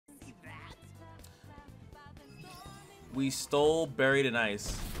We stole Buried in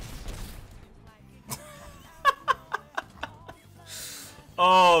Ice.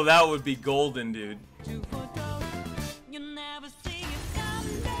 Oh, that would be golden, dude.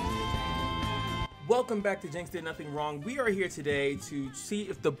 Welcome back to Jinx Did Nothing Wrong. We are here today to see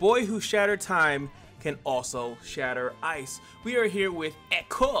if the boy who shattered time can also shatter ice. We are here with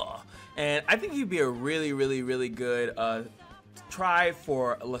Ekko, and I think he'd be a really good try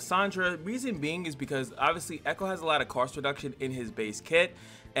for Lissandra. Reason being is because obviously Ekko has a lot of cost reduction in his base kit,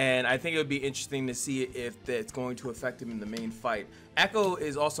 and I think it would be interesting to see if that's going to affect him in the main fight. Ekko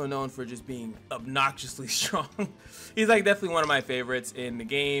is also known for just being obnoxiously strong. He's like definitely one of my favorites in the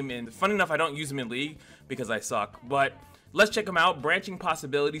game, and funny enough, I don't use him in League because I suck. But let's check him out. Branching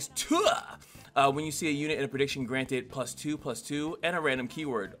possibilities. When you see a unit in a prediction granted +2/+2 and a random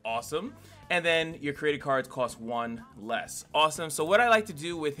keyword. Awesome. And then your created cards cost 1 less. Awesome. So what I like to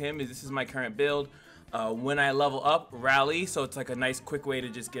do with him is, this is my current build. When I level up, rally, so it's like a nice quick way to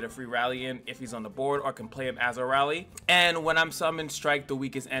just get a free rally in if he's on the board, or can play him as a rally. And when I'm summoned, strike the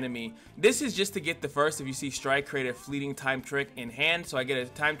weakest enemy. This is just to get the first. If you see strike, create a fleeting time trick in hand, so I get a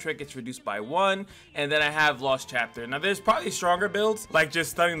time trick, it's reduced by 1, and then I have Lost Chapter. Now there's probably stronger builds, like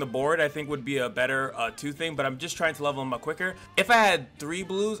just stunning the board I think would be a better 2 thing, but I'm just trying to level him up quicker. If I had 3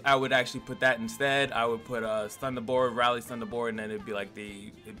 blues, I would actually put that instead. I would put stun the board, rally, stun the board, and then it'd be like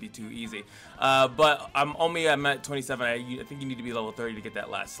it'd be too easy. But I'm at 27. I think you need to be level 30 to get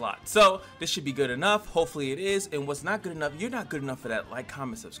that last slot. So this should be good enough. Hopefully it is. And what's not good enough, you're not good enough for that like,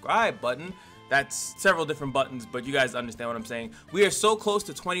 comment, subscribe button. That's several different buttons, but you guys understand what I'm saying. We are so close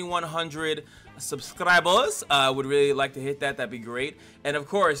to 2,100 subscribers. Would really like to hit that. That'd be great. And of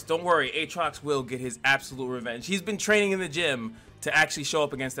course, don't worry, Aatrox will get his absolute revenge. He's been training in the gym to actually show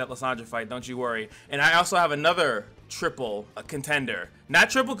up against that Lissandra fight. Don't you worry. And I also have another triple contender. Not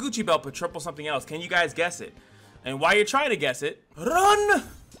triple Gucci belt, but triple something else. Can you guys guess it? And while you're trying to guess it, run,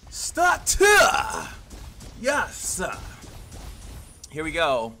 STARTO. Yes. Here we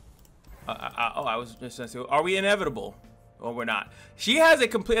go. I was just gonna say, are we inevitable? Or we're not. She has a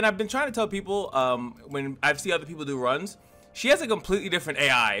complete, and I've been trying to tell people when I've seen other people do runs, she has a completely different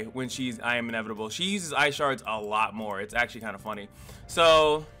AI when she's I am inevitable. She uses ice shards a lot more. It's actually kind of funny.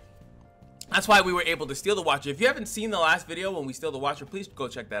 So that's why we were able to steal the Watcher. If you haven't seen the last video when we steal the Watcher, please go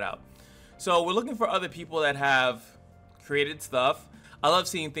check that out. So we're looking for other people that have created stuff. I love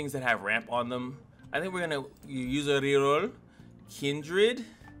seeing things that have ramp on them. I think we're gonna use a reroll. Kindred.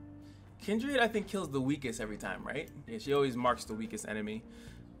 Kindred, I think, kills the weakest every time, right? Yeah, she always marks the weakest enemy.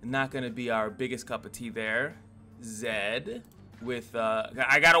 Not gonna be our biggest cup of tea there. Zed with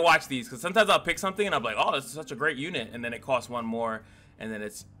I gotta watch these because sometimes I'll pick something and I'm like, oh, this is such a great unit, and then it costs 1 more, and then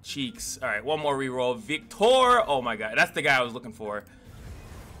it's Cheeks. All right, 1 more reroll. Victor, oh my god, that's the guy I was looking for.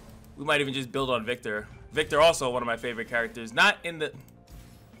 We might even just build on Victor. Victor, also one of my favorite characters. Not in the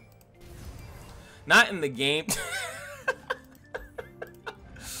game.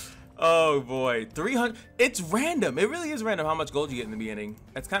 Oh boy, 300. It's random. It really is random how much gold you get in the beginning.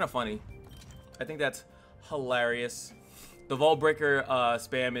 It's kind of funny. I think that's hilarious. The Vault Breaker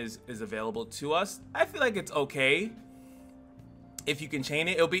spam is available to us. I feel like it's okay if you can chain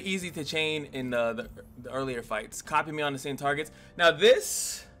it. It'll be easy to chain in the earlier fights. Copy me on the same targets. Now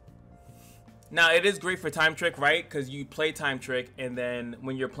it is great for time trick, right? Because you play time trick, and then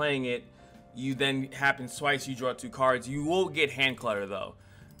when you're playing it, you then happens twice. You draw 2 cards. You will get hand clutter though.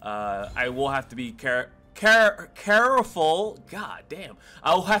 I will have to be careful. God damn,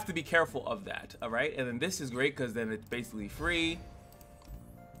 I will have to be careful of that. All right, and then this is great because then it's basically free.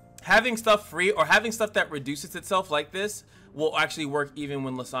 Having stuff free, or having stuff that reduces itself like this, will actually work even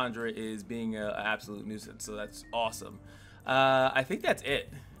when Lissandra is being an absolute nuisance. So that's awesome. I think that's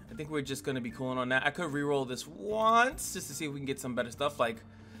it. I think we're just gonna be cooling on that. I could reroll this once just to see if we can get some better stuff, like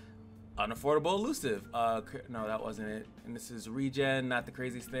unaffordable elusive. No, that wasn't it. And this is regen, not the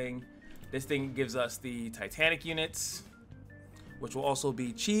craziest thing. This thing gives us the Titanic units, which will also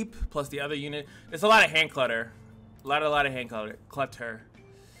be cheap, plus the other unit. There's a lot of hand clutter. A lot of hand clutter.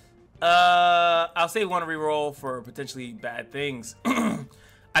 I'll say 1 reroll for potentially bad things.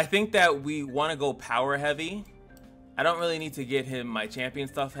 I think that we want to go power heavy. I don't really need to get him my champion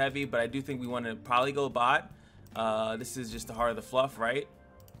stuff heavy, but I do think we want to probably go bot. This is just the heart of the fluff, right?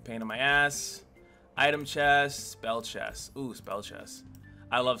 Pain in my ass. Item chest, spell chest. Ooh, spell chest.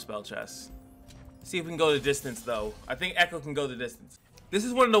 I love spell chest. See if we can go the distance though. I think Ekko can go the distance. This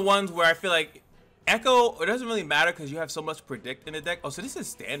is one of the ones where I feel like Ekko, it doesn't really matter because you have so much predict in the deck. Oh, so this is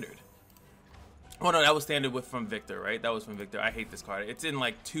standard. Oh no, that was standard from Victor, right? That was from Victor. I hate this card. It's in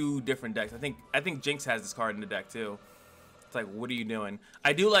like 2 different decks. I think Jinx has this card in the deck too. It's like, what are you doing?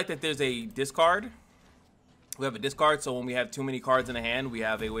 I do like that there's a discard. We have a discard, so when we have too many cards in a hand, we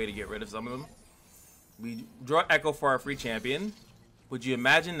have a way to get rid of some of them. We draw Ekko for our free champion. Would you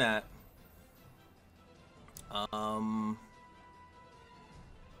imagine that?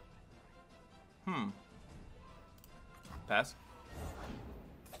 Pass.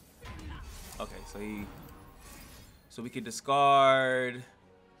 Okay, so we could discard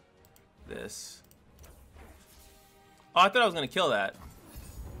this. Oh, I thought I was gonna kill that.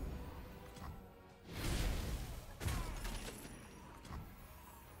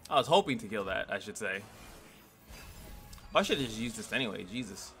 I was hoping to kill that, I should say. Oh, I should have just used this anyway,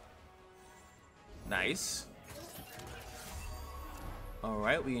 Jesus. Nice.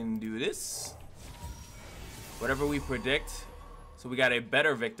 Alright, we can do this. Whatever we predict. So we got a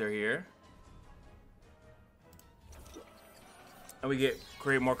better Victor here. And we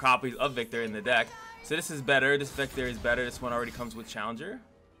create more copies of Victor in the deck. So this is better. This Victor is better. This one already comes with Challenger.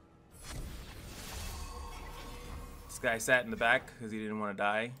 This guy sat in the back because he didn't want to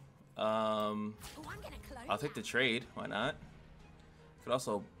die. I'll take the trade. Why not? Could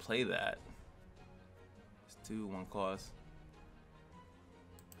also play that. It's 2-1 cost.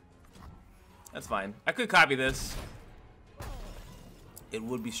 That's fine. I could copy this. It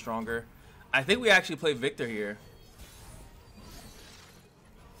would be stronger. I think we actually play Victor here.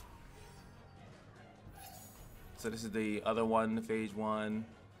 So this is the other one, phase 1.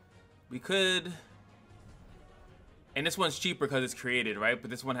 We could... And this one's cheaper because it's created, right? But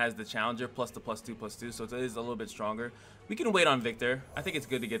this one has the Challenger plus the +2/+2, so it is a little bit stronger. We can wait on Victor. I think it's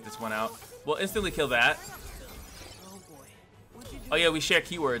good to get this one out. We'll instantly kill that. Oh yeah, we share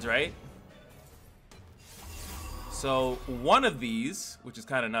keywords, right? So one of these, which is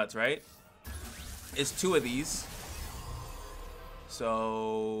kind of nuts, right? Is 2 of these.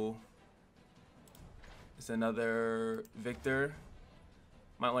 So it's another Victor.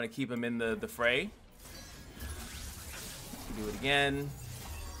 Might want to keep him in the fray. Do it again.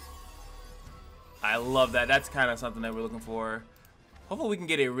 I love that. That's kind of something that we're looking for. Hopefully we can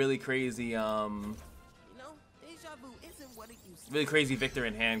get a really crazy Victor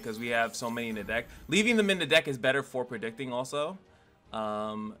in hand because we have so many in the deck. Leaving them in the deck is better for predicting also.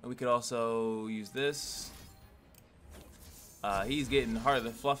 We could also use this. He's getting harder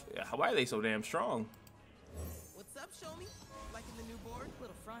than fluff. Why are they so damn strong? What's up, show me? Liking the new board? A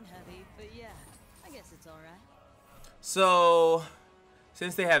little front heavy, but yeah, I guess it's all right. So,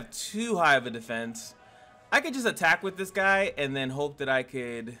 since they have too high of a defense, I could just attack with this guy and then hope that I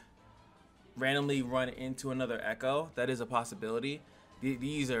could randomly run into another Ekko. That is a possibility.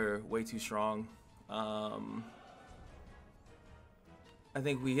 These are way too strong. I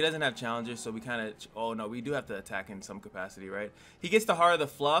think he doesn't have Challenger, so we kind of... Oh, no, we do have to attack in some capacity, right? He gets the Heart of the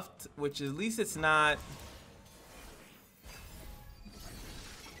Fulft, which at least it's not...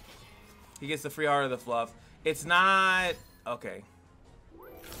 He gets the free Heart of the Fulft. It's not... Okay.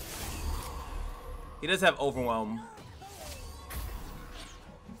 He does have Overwhelm.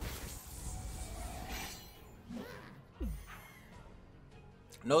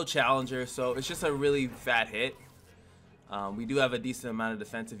 No Challenger, so it's just a really fat hit. We do have a decent amount of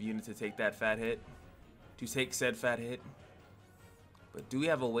defensive unit to take that fat hit. To take said fat hit. But do we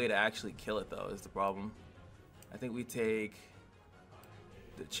have a way to actually kill it, though, is the problem. I think we take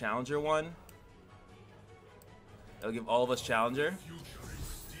the Challenger one. It'll give all of us Challenger.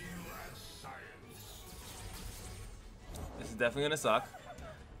 This is definitely gonna suck.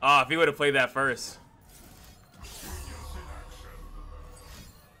 Oh, if he would have played that first.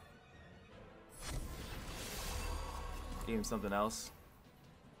 Give him something else.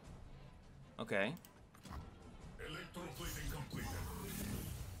 Okay.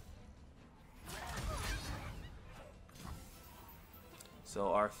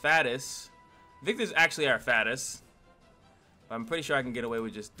 So our fattest. Victor's actually our fattest. I'm pretty sure I can get away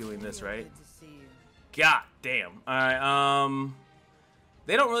with just doing this, right? God damn. Alright,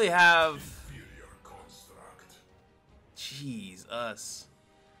 they don't really have... Jeez, us.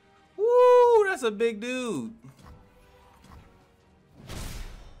 Woo, that's a big dude.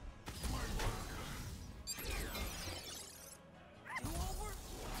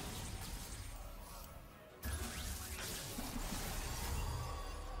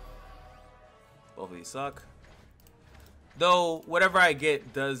 Both of these suck. Though, whatever I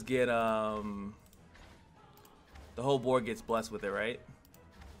get does get, the whole board gets blessed with it, right?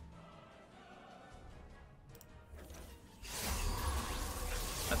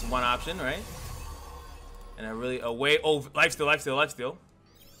 That's one option, right? And I really, lifesteal.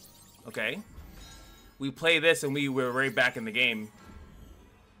 Okay. We play this and we were right back in the game.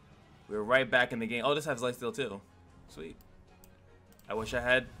 We were right back in the game. Oh, this has lifesteal too. Sweet. I wish I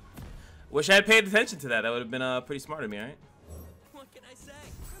had Wish I had paid attention to that. That would have been pretty smart of me, right? What can I say?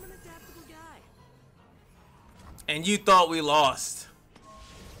 I'm an adaptable guy. And you thought we lost.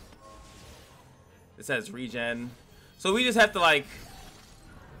 It says regen. So we just have to like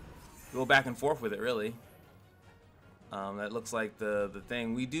go back and forth with it, really. That looks like the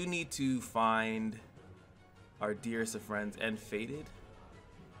thing. We do need to find our dearest of friends and Fated.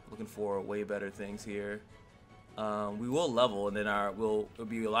 Looking for way better things here. We will level, and then it'll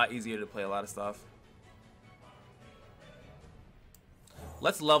be a lot easier to play a lot of stuff.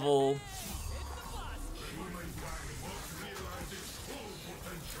 Let's level.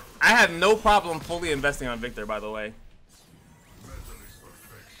 I have no problem fully investing on Victor, by the way.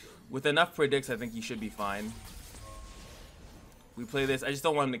 With enough predicts, I think you should be fine. We play this. I just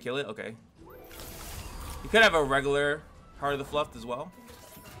don't want him to kill it. Okay. You could have a regular Heart of the Fulft as well.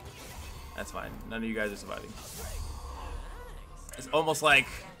 That's fine. None of you guys are surviving. It's almost like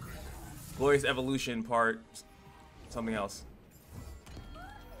Glorious Evolution part something else.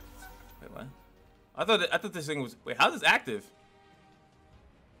 Wait, what? I thought this thing was. Wait, how's this active?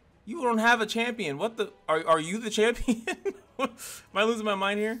 You don't have a champion. What the? Are you the champion? Am I losing my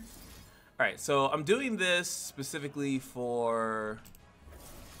mind here? All right, so I'm doing this specifically for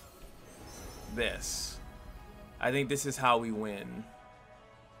this. I think this is how we win.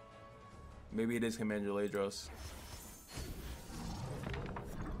 Maybe it is Commander Ladros.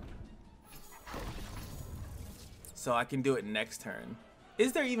 So I can do it next turn.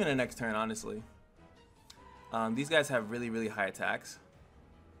 Is there even a next turn, honestly? These guys have really, really high attacks.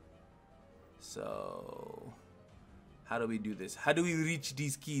 So how do we do this? How do we reach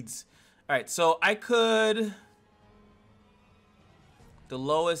these kids? All right, so I could. The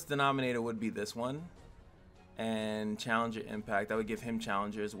lowest denominator would be this one, and Challenger Impact. That would give him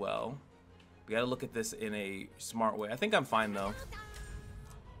Challenger as well. We gotta look at this in a smart way. I think I'm fine though.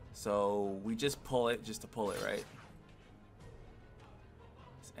 So we just pull it just to pull it, right?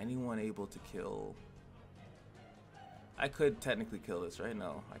 Is anyone able to kill? I could technically kill this, right?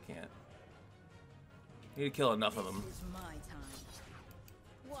 No, I can't. Need to kill enough of them. It's my time.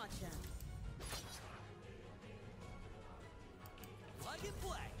 Watch out. Plug and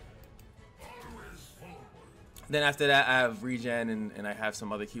play. Then after that, I have regen and I have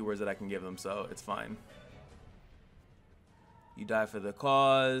some other keywords that I can give them, so it's fine. You die for the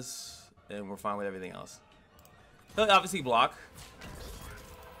cause, and we're fine with everything else. He'll obviously block,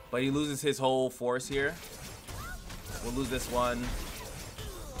 but he loses his whole force here. We'll lose this one.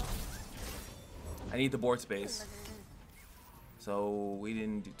 I need the board space. So we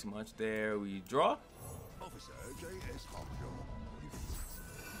didn't do too much there. We draw. Officer J.S. Hawk.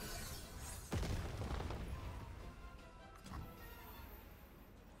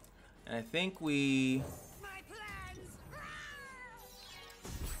 And I think we...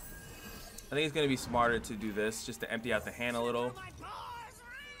 I think it's going to be smarter to do this, just to empty out the hand a little.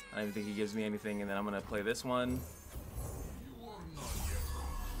 I don't even think he gives me anything, and then I'm going to play this one.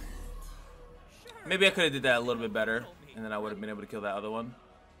 Maybe I could have did that a little bit better, and then I would have been able to kill that other one.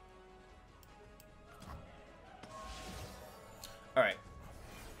 Alright.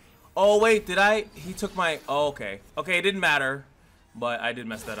 Oh, wait, did I? He took my... Oh, okay. Okay, it didn't matter, but I did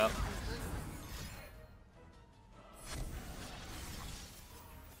mess that up.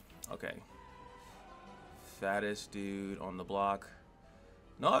 Okay. Fattest dude on the block.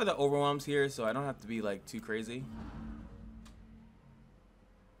 No other overwhelms here, so I don't have to be, like, too crazy.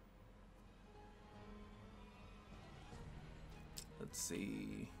 Let's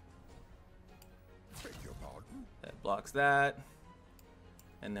see. That blocks that.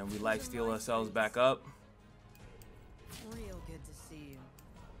 And then we lifesteal ourselves back up. Real good to see you.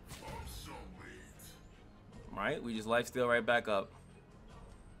 Right? We just lifesteal right back up.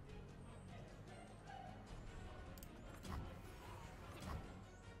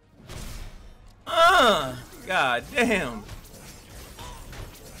 God damn.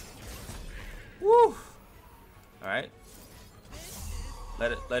 Woo. Alright.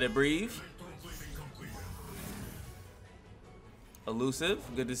 Let it breathe. Elusive,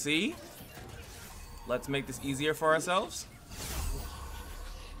 good to see. Let's make this easier for ourselves.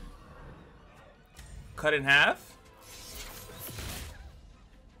 Cut in half.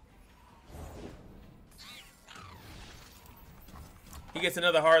 He gets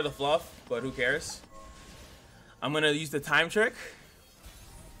another Heart of the Fluff, but who cares? I'm gonna use the time trick.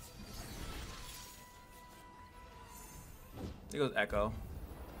 There goes Ekko.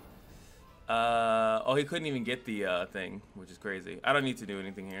 Oh, he couldn't even get the thing, which is crazy. I don't need to do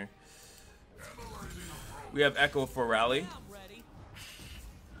anything here. We have Ekko for rally.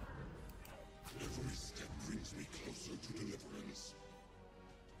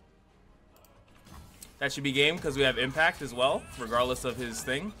 That should be game because we have impact as well, regardless of his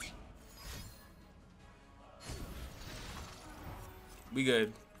thing. We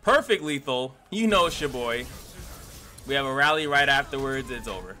good. Perfect lethal. You know it's your boy. We have a rally right afterwards. It's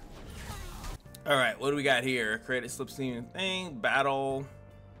over. All right, what do we got here? Create a slipstream thing. Battle.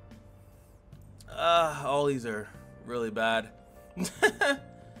 All these are really bad.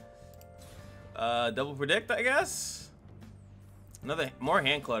 Double predict, I guess. More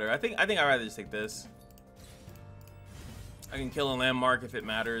hand clutter. I think I'd rather just take this. I can kill a landmark if it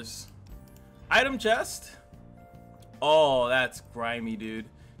matters. Item chest. Oh, that's grimy, dude.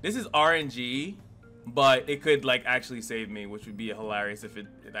 This is RNG, but it could like actually save me, which would be hilarious if it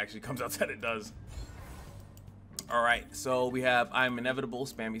actually comes out that it does. All right, so we have I'm inevitable,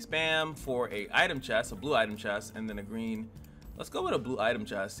 spammy spam for a item chest, a blue item chest, and then a green. Let's go with a blue item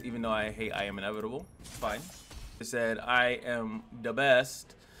chest, even though I hate I am inevitable. It's fine. It said I am the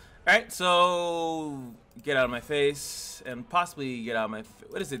best. All right, so get out of my face and possibly get out of my.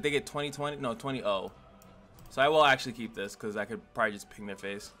 What is it? They get 20/20? No, 20/0. So I will actually keep this because I could probably just ping their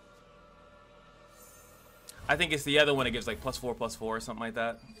face. I think it's the other one that gives like +4/+4 or something like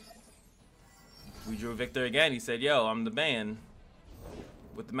that. We drew Victor again. He said, yo, I'm the man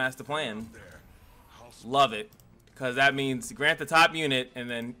with the master plan. Love it. Because that means grant the top unit and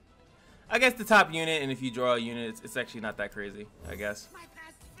then I guess the top unit, and if you draw a unit, it's actually not that crazy, I guess.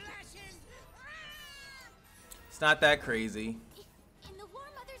 It's not that crazy.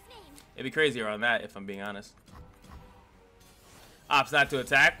 It'd be crazier on that if I'm being honest. Ops not to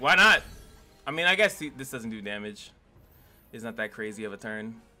attack. Why not? I mean, I guess this doesn't do damage. It's not that crazy of a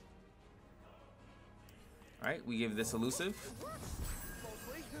turn. Alright, we give this elusive.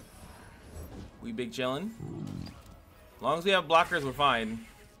 We big chillin'. As long as we have blockers, we're fine.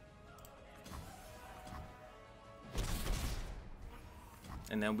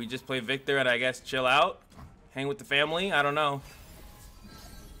 And then we just play Victor and I guess chill out. Hang with the family. I don't know.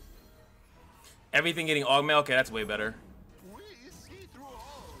 Everything getting augment. Okay, that's way better.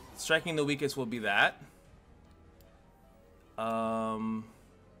 Striking the weakest will be that. I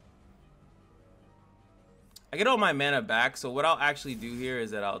get all my mana back, so what I'll actually do here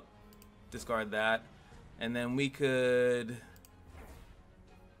is that I'll discard that, and then we could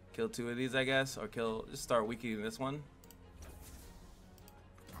kill 2 of these, I guess, or just start weakening this one.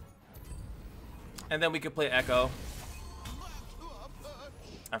 And then we could play Ekko.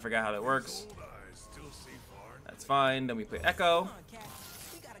 I forgot how that works. That's fine. Then we play Ekko.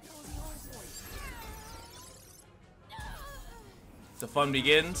 The fun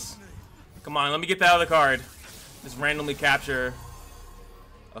begins. Come on, let me get that other card. Just randomly capture.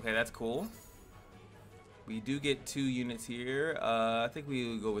 Okay, that's cool. We do get 2 units here. I think we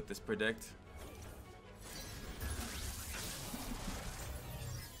will go with this predict.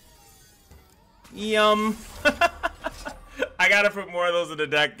 Yum. I gotta put more of those in the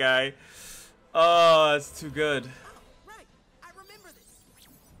deck, guy. Oh, that's too good. Right, I remember this.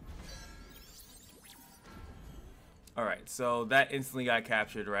 Alright, so that instantly got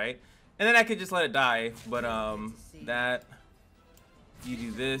captured, right? And then I could just let it die, but that you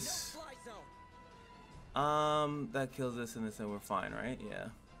do this. That kills this and this and we're fine, right? Yeah.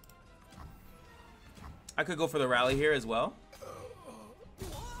 I could go for the rally here as well.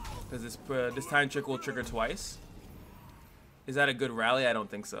 Because this time trick will trigger twice. Is that a good rally? I don't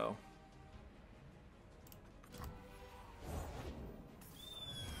think so.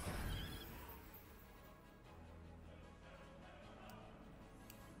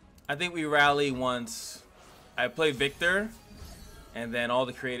 I think we rally once I play Victor, and then all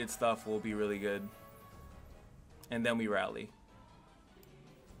the created stuff will be really good. And then we rally.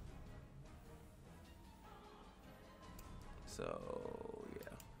 So,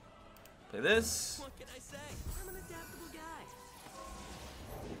 yeah. Play this. What can I say? I'm an adaptable guy.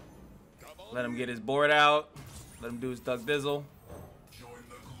 Let him get his board out. Let him do his Doug Dizzle.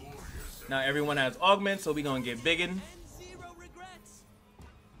 Now everyone has augment, so we gonna get biggin'. And 0 regrets.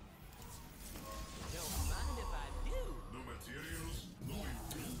 Don't mind if I do.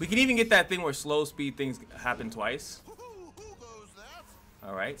 We can even get that thing where slow speed things happen twice.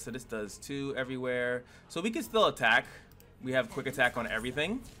 Alright, so this does 2 everywhere. So we can still attack. We have quick attack on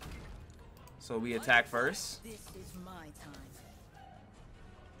everything. So we attack first. This is my time.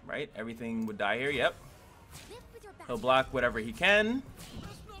 Right, everything would die here, yep. He'll block whatever he can.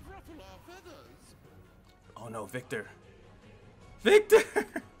 Oh no, Victor. Victor!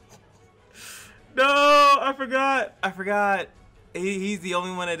 No, I forgot. He's the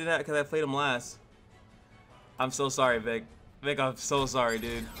only one I did that because I played him last. I'm so sorry, Vic. Vic, I'm so sorry,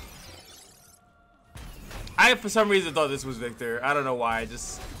 dude. I, for some reason, thought this was Victor. I don't know why.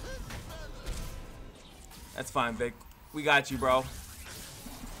 That's fine, Vic. We got you, bro.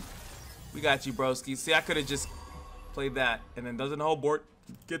 We got you, broski. See, I could have just played that. And then doesn't the whole board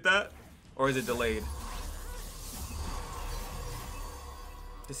get that? Or is it delayed?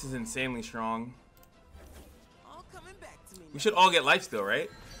 This is insanely strong. All coming back to me We should all get lifesteal, right?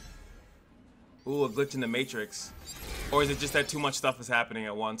 Ooh, a glitch in the matrix. Or is it just that too much stuff is happening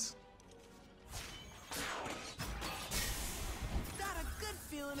at once? Got a good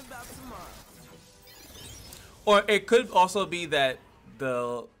feeling about tomorrow. Or it could also be that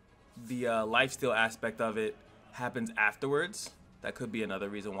the lifesteal aspect of it happens afterwards. That could be another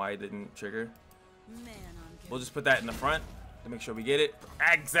reason why it didn't trigger. Man, I'm good. We'll just put that in the front to make sure we get it.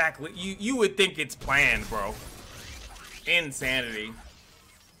 Exactly. You would think it's planned, bro. Insanity.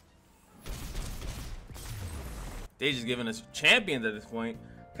 They just giving us champions at this point.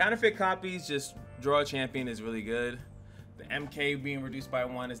 Counterfeit copies, just draw a champion is really good. The MK being reduced by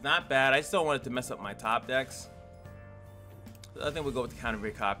 1 is not bad. I still wanted to mess up my top decks. I think we'll go with the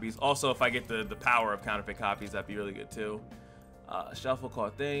counterfeit copies. Also, if I get the power of counterfeit copies, that'd be really good too. Shuffle call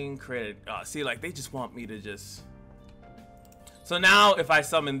thing, create a, see, like they just want me to just. So now if I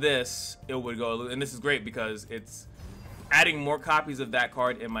summon this, it would go, and this is great because it's adding more copies of that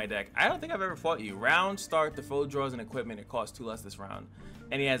card in my deck. I don't think I've ever fought you. Round, start, the foe draws an equipment. It costs 2 less this round.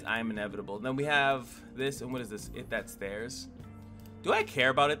 And he has I'm Inevitable. Then we have this, and what is this? It That Stairs. Do I care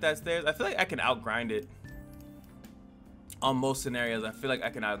about It That Stairs? I feel like I can outgrind it. On most scenarios, I feel like I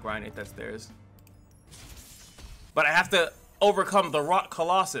can outgrind It That Stairs. But I have to overcome the Wrought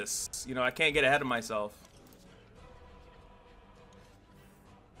Colossus. You know, I can't get ahead of myself.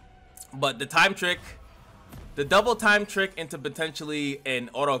 But the time trick, the double time trick into potentially an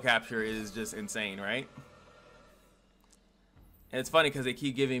auto capture is just insane, right? And it's funny because they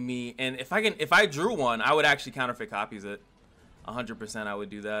keep giving me, and if I drew one, I would actually counterfeit copies it. 100% I would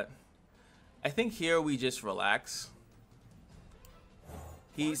do that. I think here we just relax.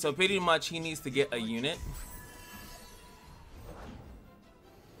 So pretty much he needs to get a unit.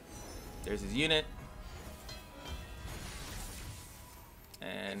 There's his unit.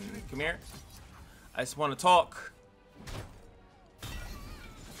 And come here. I just want to talk.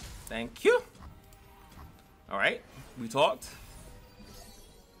 Thank you. All right, we talked.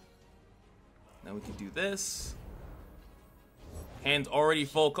 Now we can do this. Hand's already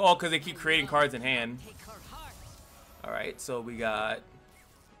full. Oh, because they keep creating cards in hand. All right, so we got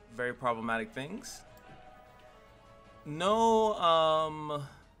very problematic things. No,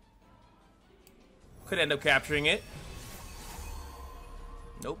 could end up capturing it.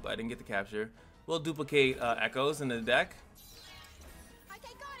 Nope, I didn't get the capture. We'll duplicate echoes in the deck.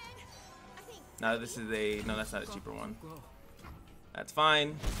 Now this is a, no, that's not a cheaper one. That's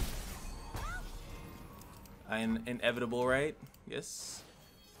fine. Inevitable, right? Yes.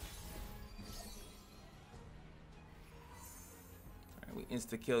 All right, we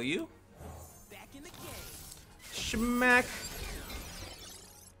insta kill you. Back in the game. Schmack.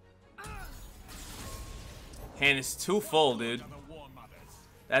 Hand is too full, dude.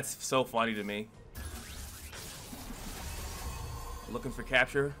 That's so funny to me. Looking for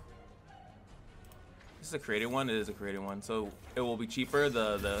capture. This is a created one. It is a created one, so it will be cheaper.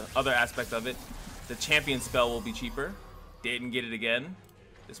 The other aspect of it, the champion spell will be cheaper. Didn't get it again.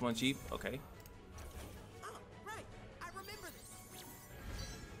 This one cheap. Okay. Oh, right. I remember this.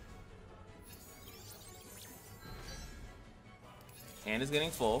 Hand is getting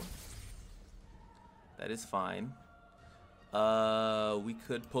full. That is fine. We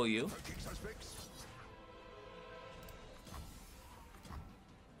could pull you.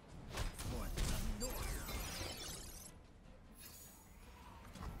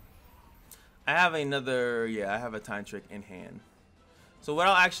 I have another, yeah, I have a time trick in hand. So what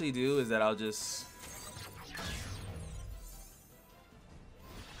I'll actually do is that I'll just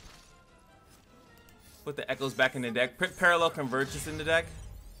put the echoes back in the deck. Put parallel convergence in the deck.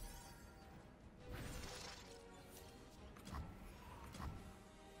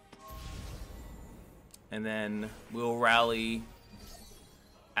 And then we'll rally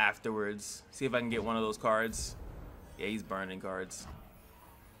afterwards. See if I can get one of those cards. Yeah, he's burning cards.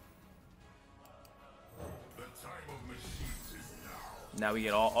 The time of machines is now. Now we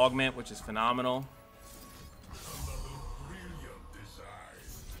get all augment, which is phenomenal. Another brilliant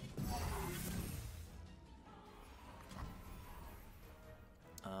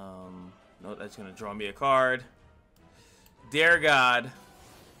design. No, that's gonna draw me a card. Dear God.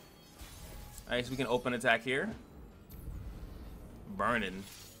 Alright, so we can open attack here. Burning.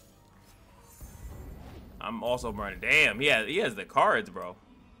 I'm also burning. Damn, he has the cards, bro.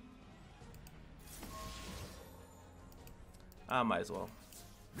 I might as well.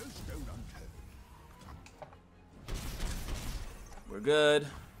 No stone unturned. We're good.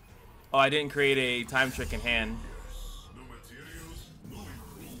 Oh, I didn't create a time trick in hand. No materials, no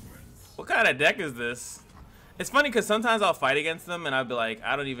improvements. What kind of deck is this? It's funny because sometimes I'll fight against them and I'll be like,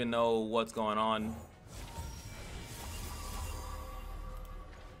 I don't even know what's going on.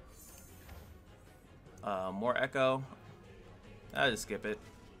 More Ekko. I'll just skip it.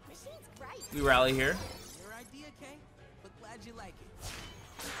 Machine's great. We rally here. Your idea, Kay, but glad you like it.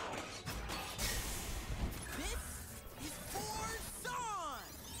 This is for Son!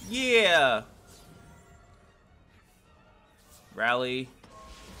 Yeah. Rally.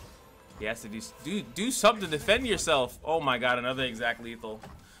 He has to do something to defend yourself. Oh my god, another exact lethal.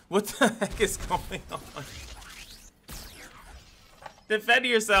 What the heck is going on? Defend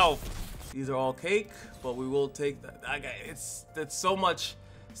yourself. These are all cake, but we will take that. It's so much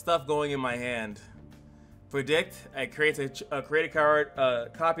stuff going in my hand. Predict. I create a card,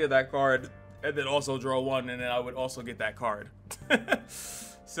 copy of that card, and then also draw one, and then I would also get that card.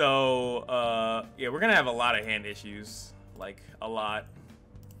 So yeah, we're gonna have a lot of hand issues, like a lot.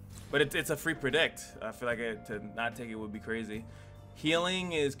 But it's a free predict. I feel like to not take it would be crazy.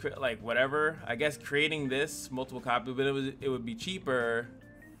 Healing is like whatever. I guess creating this multiple copy, but it would be cheaper.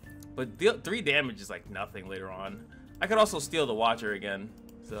 But 3 damage is like nothing later on. I could also steal the Watcher again,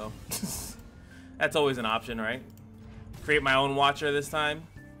 so that's always an option, right? Create my own Watcher this time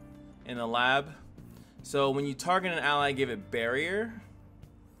in the lab. So when you target an ally, give it barrier.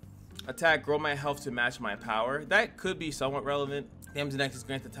 Attack, grow my health to match my power. That could be somewhat relevant. Damage next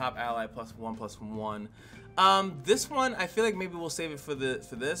grant the top ally +1/+1. This one, I feel like maybe we'll save it for this.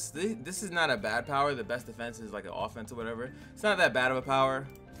 This is not a bad power. The best defense is like an offense or whatever. It's not that bad of a power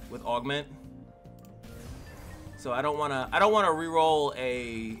with augment. So I don't wanna reroll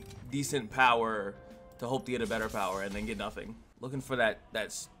a decent power to hope to get a better power and then get nothing. Looking for that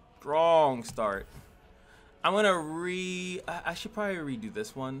strong start. I'm gonna I should probably redo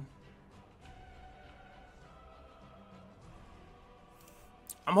this one.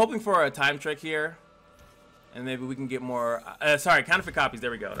 I'm hoping for a time trick here, and maybe we can get more. Sorry, counterfeit copies. There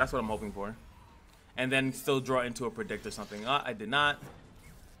we go. That's what I'm hoping for, and then still draw into a predict or something. I did not.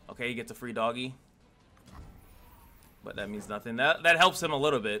 Okay, he gets a free doggy, but that means nothing. That helps him a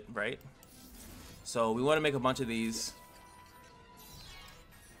little bit, right? So we want to make a bunch of these.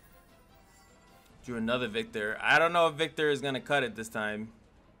 Drew another Victor. I don't know if Victor is gonna cut it this time.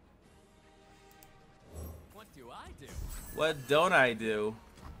 What do I do? What don't I do?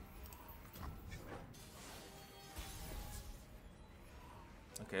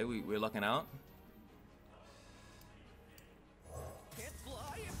 Okay, we're lucking out. Can't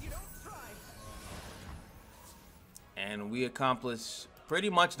fly if you don't try. And we accomplish pretty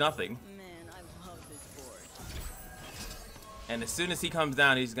much nothing. Man, I love this board. And as soon as he comes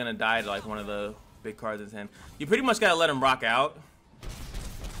down, he's gonna die to like one of the big cards in his hand. You pretty much gotta let him rock out.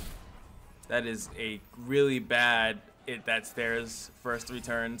 That is a really bad that stairs first 3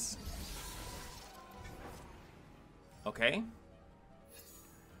 turns. Okay.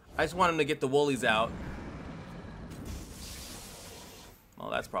 I just want him to get the woolies out. Well,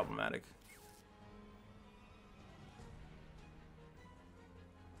 that's problematic.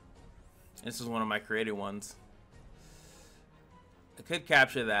 This is one of my created ones. I could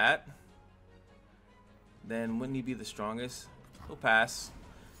capture that. Then wouldn't he be the strongest? He'll pass.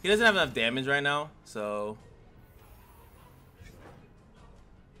 He doesn't have enough damage right now, so...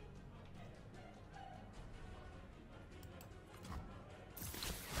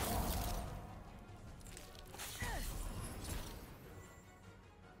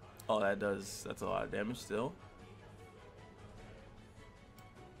 Oh, that's a lot of damage still.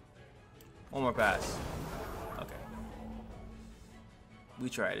 One more pass. Okay. We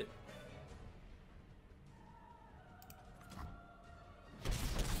tried it.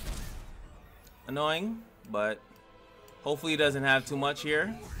 Annoying, but hopefully he doesn't have too much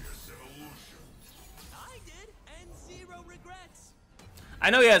here. I did, and 0 regrets. I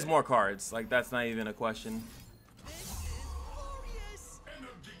know he has more cards. Like, that's not even a question. This is glorious.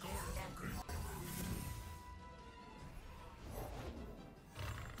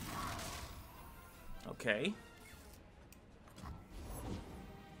 Okay.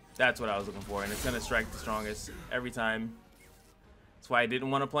 That's what I was looking for, and it's gonna strike the strongest every time. That's why I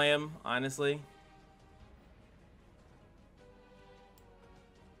didn't want to play him, honestly.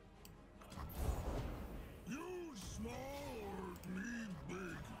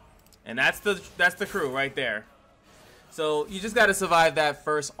 And that's the crew right there. So you just got to survive that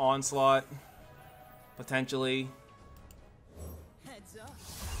first onslaught, potentially. Heads up.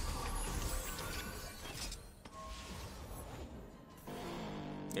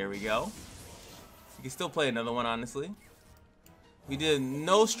 There we go. You can still play another one, honestly. We did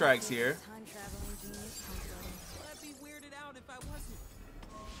no strikes here. Time traveling genius comforting. Well, I'd be weirded out if I wasn't.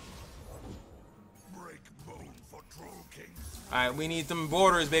 Break bone for Troll King. All right, we need some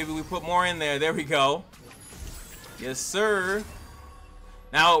borders, baby. We put more in there. There we go. Yes, sir.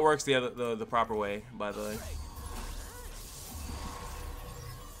 Now it works the proper way, by the way.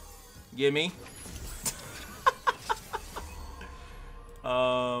 Gimme.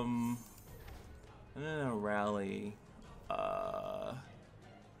 And then a rally.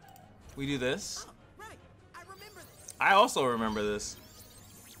 We do this. Oh, right. I remember this. I also remember this.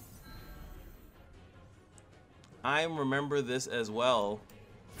 I remember this as well.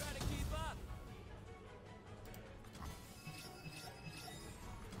 Try to keep up.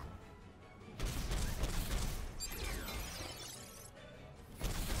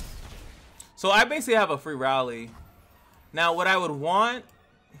 So I basically have a free rally. Now what I would want,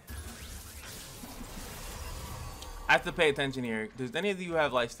 I have to pay attention here. Does any of you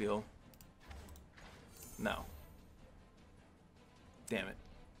have lifesteal? No. Damn it.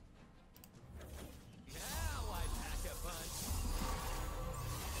 Now I pack a punch.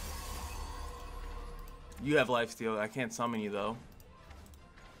 You have lifesteal. I can't summon you though.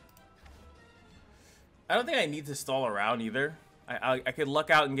 I don't think I need to stall around either. I could luck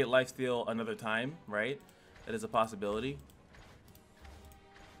out and get lifesteal another time, right? That is a possibility.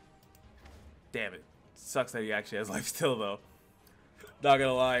 Damn it. Sucks that he actually has lifesteal though. Not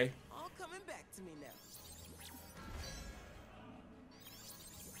gonna lie. All coming back to me now.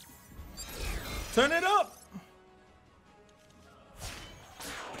 Turn it up!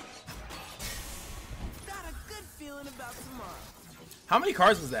 Got a good feeling about tomorrow. How many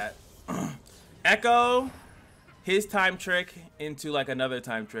cards was that? Ekko, his time trick into like another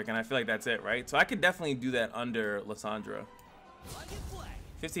time trick, and I feel like that's it, right? So I could definitely do that under Lissandra. Plug and play.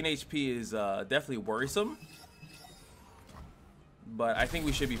 15 HP is definitely worrisome, but I think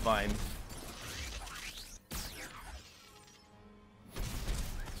we should be fine.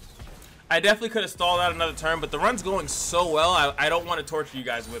 I definitely could have stalled out another turn, but the run's going so well, I don't want to torture you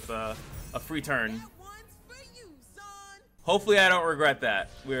guys with a free turn. That one's for you, son. Hopefully I don't regret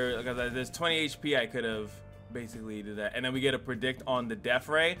that. There's 20 HP I could have basically did that. And then we get a predict on the Death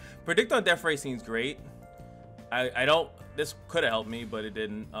Ray. Predict on Death Ray seems great. I don't, this could have helped me, but it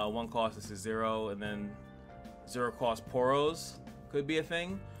didn't. 1 cost, this is 0, and then 0 cost Poros could be a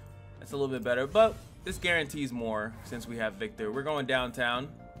thing. That's a little bit better, but this guarantees more since we have Victor. We're going downtown.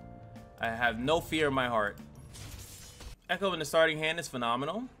 I have no fear in my heart. Ekko in the starting hand is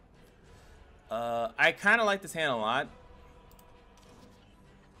phenomenal. I kind of like this hand a lot,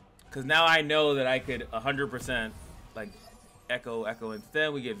 because now I know that I could 100% like Ekko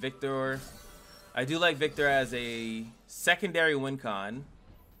instead. We get Victor. I do like Victor as a secondary win con.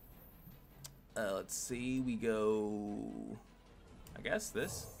 Let's see, we go, I guess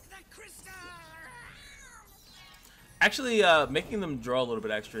this. Actually, making them draw a little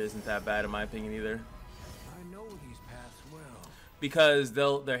bit extra isn't that bad in my opinion either. I know these paths well. Because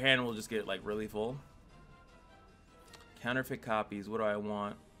their hand will just get like really full. Counterfeit copies, what do I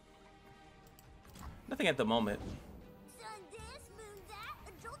want? Nothing at the moment. Sun this, moon that,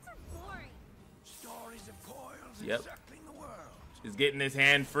 adults are boring. Stories of coils Yep. encircling the world. Is getting his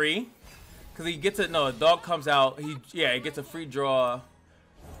hand free. Cause he gets a a dog comes out, he gets a free draw.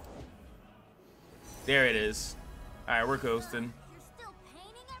 There it is. Alright, we're coasting. You're still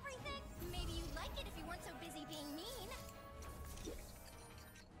painting everything? Maybe you'd like it if you weren't so busy being mean.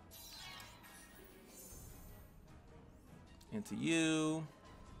 Into you.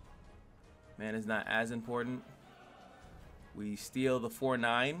 Man is not as important. We steal the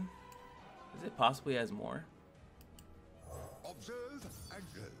 4/9. Is it possibly has more? Observe and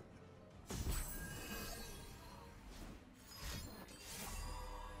go.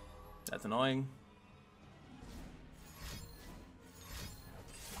 That's annoying.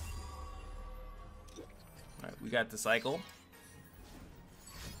 Alright, we got the cycle.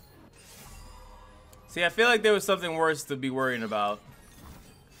 See, I feel like there was something worse to be worrying about.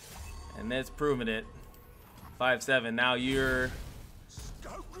 And that's proving it. 5-7. Now you're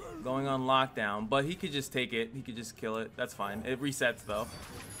going on lockdown. But he could just take it. He could just kill it. That's fine. It resets though.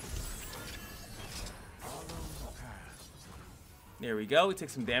 There we go. We take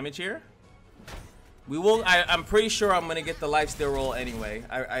some damage here. We will. I'm pretty sure I'm gonna get the lifesteal roll anyway.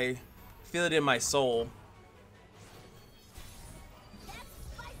 I feel it in my soul. That's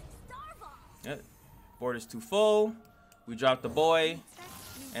spicy starball. Yep. Board is too full. We drop the boy.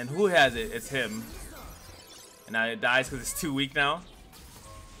 And who has it? It's him. And now it dies because it's too weak now.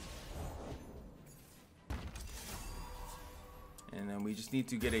 And then we just need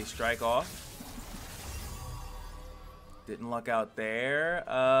to get a strike off. Didn't luck out there.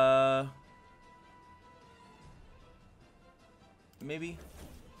 Maybe.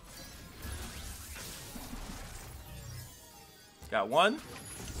 Got one.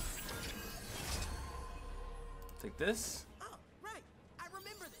 Take this. Oh, right. I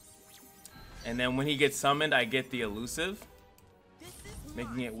remember this. And then when he gets summoned, I get the elusive, This is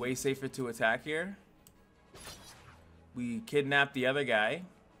making mine. it way safer to attack here. We kidnap the other guy.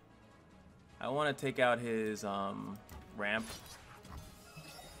 I want to take out his ramp.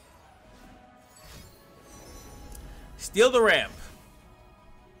 Steal the ramp.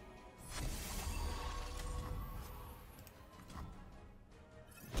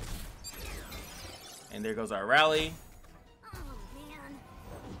 And there goes our rally. Oh man.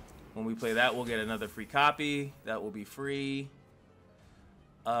 When we play that, we'll get another free copy. That will be free.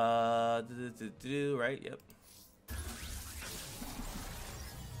 Right? Yep.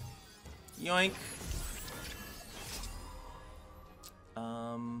 Yoink.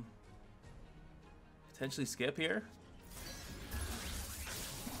 Potentially skip here.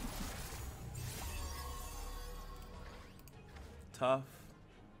 Tough.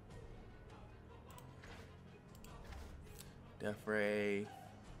 Death Ray.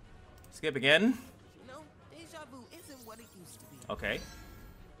 Skip again. You know, deja vu isn't what it used to be. Okay.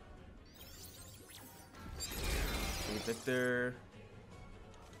 Hey, Victor.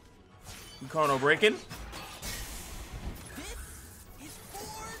 Chrono breaking. This is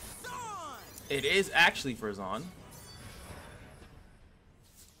for Zon. It is actually for Zon.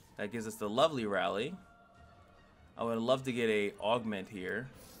 That gives us the lovely rally. I would love to get a augment here.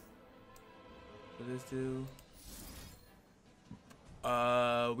 What does this do?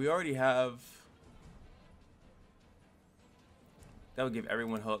 We already have. That would give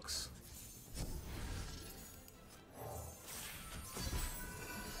everyone hooks.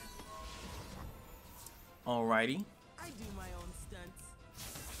 Alrighty. I do my own stunts.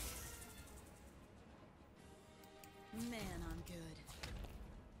 Man, I'm good.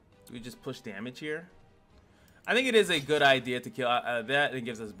 Do we just push damage here? I think it is a good idea to kill that. It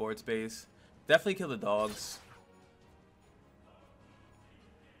gives us board space. Definitely kill the dogs.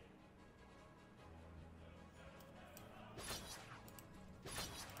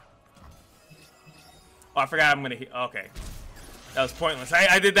 Oh, I forgot I'm gonna hit. Okay, that was pointless.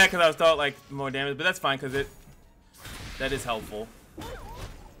 I did that because I was thought like more damage, but that's fine because that is helpful.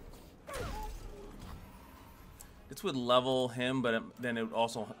 This would level him, but then it would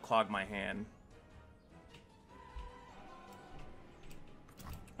also clog my hand.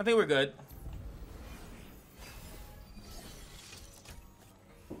 I think we're good.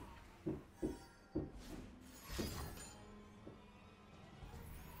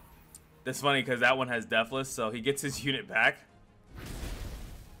 That's funny because that one has Deathless, so he gets his unit back.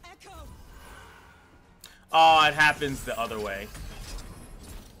 Ekko. Oh, it happens the other way.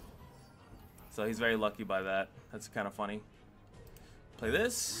 So he's very lucky by that. That's kind of funny. Play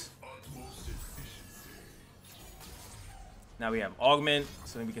this. Now we have Augment,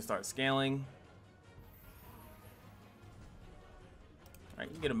 so then we can start scaling. Alright,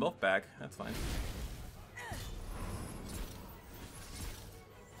 you can get them both back. That's fine.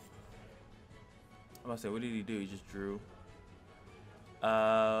 I'm about to say, what did he do? He just drew.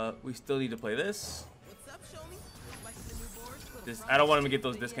 We still need to play this. What's up, show me? Like the new board? Little This, front I don't want him to heavy, get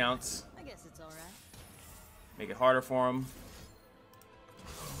those but yeah, discounts. I guess it's alright. Make it harder for him.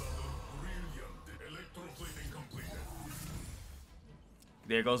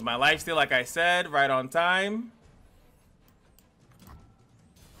 There goes my lifesteal, like I said, right on time.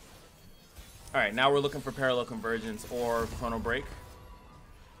 Alright, now we're looking for Parallel Convergence or Chrono Break.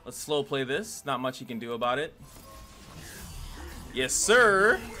 Let's slow play this. Not much you can do about it. Yes,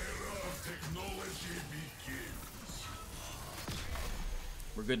 sir.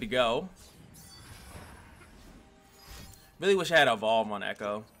 We're good to go. Really wish I had Evolve on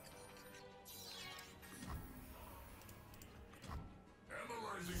Ekko.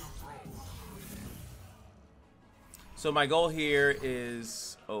 So my goal here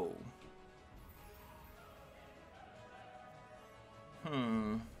is... Oh.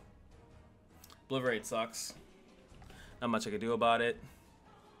 Obliterate sucks. Not much I can do about it.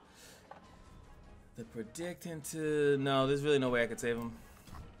 The predict into... No, there's really no way I could save him.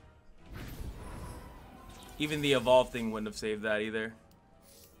 Even the evolve thing wouldn't have saved that either.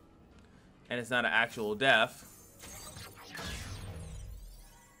 And it's not an actual death.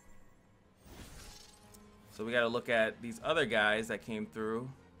 So we gotta look at these other guys that came through.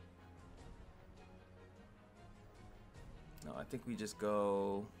 No, I think we just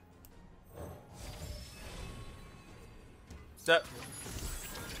go... Step.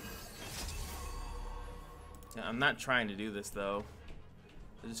 Yeah, I'm not trying to do this though.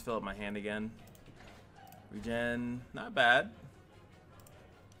 I just fill up my hand again. Regen, not bad.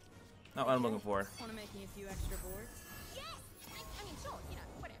 Not what I'm looking for. Want to make me a few extra boards? Yes! I mean, sure, you know,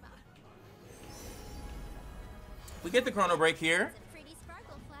 whatever. We get the chrono break here, It's a pretty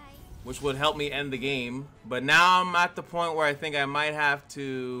sparkle fly. which would help me end the game. But now I'm at the point where I think I might have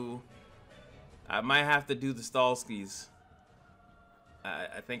to do the stall skis.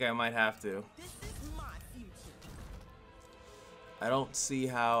 I think I might have to. This is my future. I don't see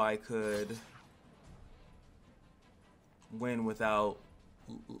how I could win without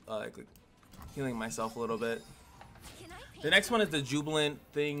like healing myself a little bit. Can I paint The next one is the Jubilant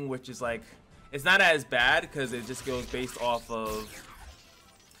thing, which is like, it's not as bad because it just goes based off of,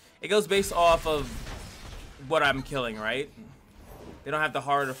 what I'm killing, right? They don't have the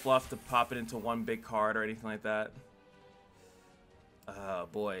heart or fluff to pop it into one big card or anything like that. Oh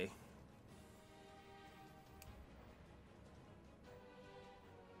boy.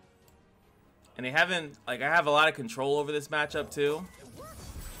 And they haven't, like, I have a lot of control over this matchup too.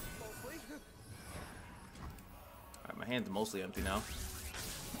 Alright, my hand's mostly empty now.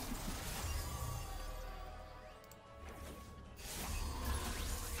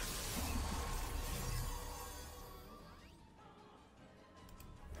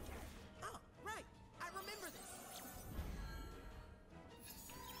 Oh, right. I remember this.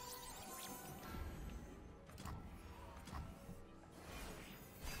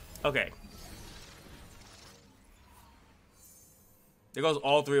 Okay. There goes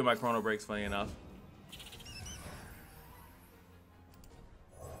all three of my chrono breaks, funny enough.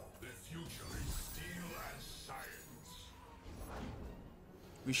 The future is steel and science.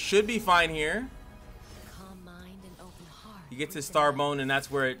 We should be fine here. Calm mind and open heart. You get to Star Bone, and that's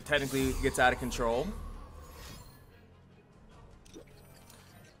where it technically gets out of control.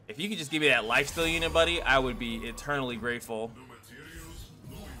 If you could just give me that lifesteal unit, buddy, I would be eternally grateful. No materials,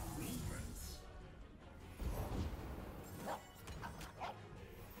 no improvements.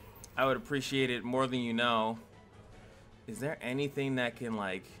 I would appreciate it more than you know. Is there anything that can,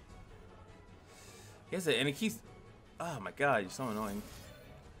 like... Yes, and it keeps... Oh my god, you're so annoying.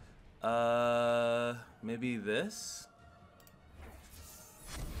 Maybe this?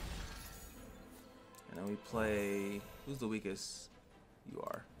 And then we play... Who's the weakest? You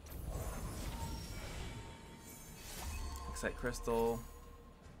are. Excite Crystal.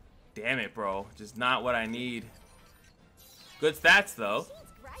 Damn it, bro. Just not what I need. Good stats, though. It's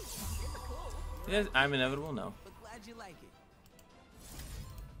great. Super cool. Yes, I'm inevitable, no. But glad you like it.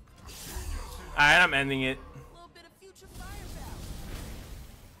 Alright, I'm ending it. A little bit of future firepower.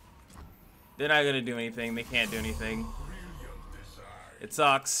 They're not gonna do anything. They can't do anything. Brilliant design. It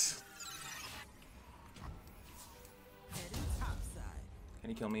sucks. Heading topside. Can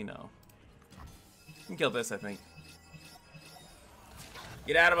he kill me? No. He can kill this, I think.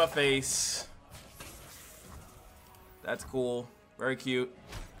 Get out of my face. That's cool. Very cute.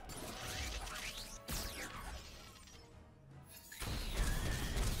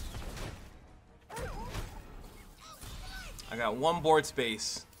 I got one board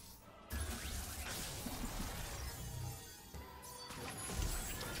space.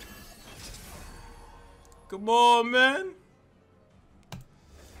 Come on, man.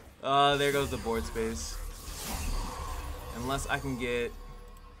 There goes the board space. Unless I can get...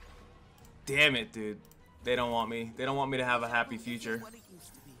 Damn it, dude. They don't want me. They don't want me to have a happy future. What it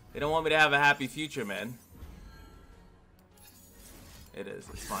used to be. They don't want me to have a happy future, man. It is.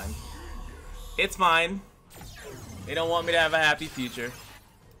 It's fine. It's fine. They don't want me to have a happy future.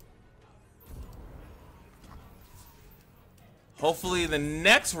 Hopefully the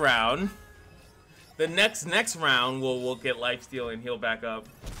next round, the next round, we'll get lifesteal and heal back up.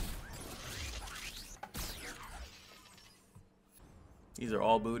 These are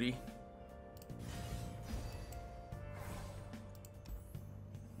all booty.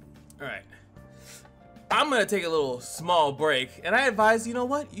 Alright. I'm gonna take a little small break, and I advise, you know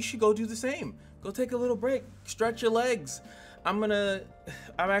what? You should go do the same. Go take a little break. Stretch your legs. I'm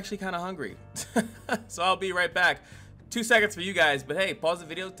actually kind of hungry. So I'll be right back. 2 seconds for you guys, but hey, pause the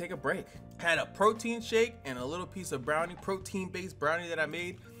video, take a break. Had a protein shake and a little piece of brownie, protein-based brownie that I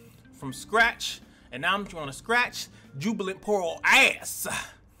made from scratch. And now I'm trying to scratch Jubilant Poro ass.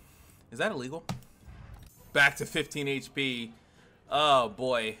 Is that illegal? Back to 15 HP. Oh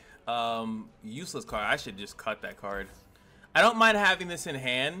boy. Useless card. I should just cut that card. I don't mind having this in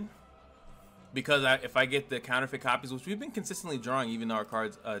hand because if I get the counterfeit copies, which we've been consistently drawing, even though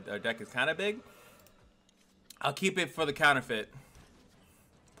our deck is kind of big, I'll keep it for the counterfeit.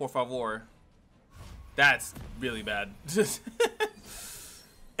 Por favor. That's really bad. It's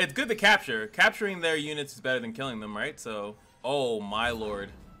It's good to capture. Capturing their units is better than killing them, right? So, oh my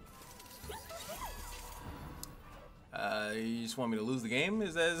lord. You just want me to lose the game?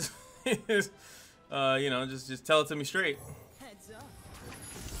 Is as, you know, just tell it to me straight. Heads up.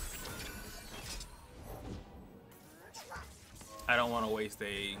 I don't want to waste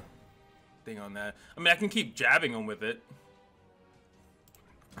a thing on that. I mean, I can keep jabbing them with it.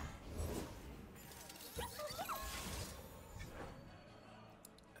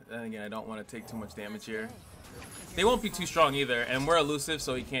 Then again, I don't want to take too much damage here. They won't be too strong either, and we're elusive,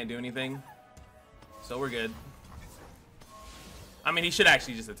 so he can't do anything. So we're good. I mean, he should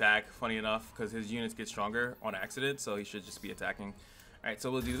actually just attack, funny enough, because his units get stronger on accident, so he should just be attacking. Alright, so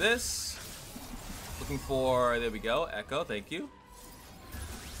we'll do this. Looking for, there we go, Ekko, thank you.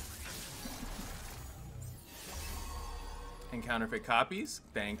 And counterfeit copies,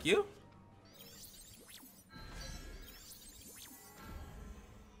 thank you.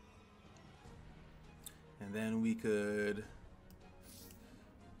 And then we could,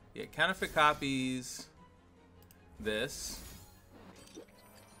 yeah, counterfeit copies, this.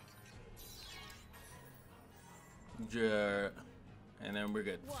 And then we're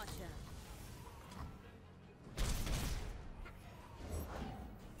good. Watch out.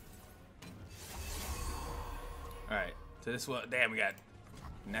 Alright, so this one, damn, we got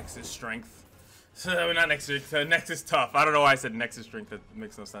Nexus Strength. So, not Nexus, Nexus Tough. I don't know why I said Nexus Strength, that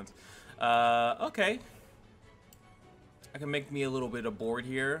makes no sense. Okay. I can make me a little bit of board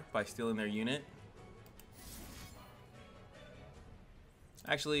here by stealing their unit.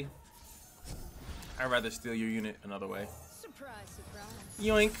 Actually, I'd rather steal your unit another way. Surprise, surprise.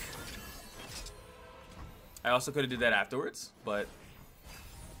 Yoink. I also could have did that afterwards, but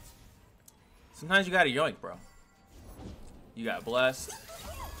sometimes you gotta yoink, bro. You got blessed.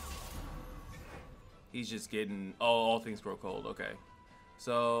 He's just getting, oh, all things grow cold. Okay,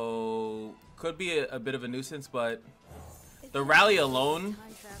 so could be a bit of a nuisance, but the rally alone. I'd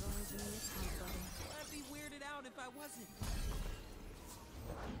be weirded out if I wasn't.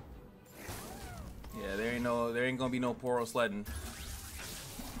 Yeah, there ain't gonna be no Poro sledding.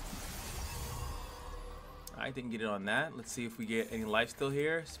 I didn't get it on that. Let's see if we get any life still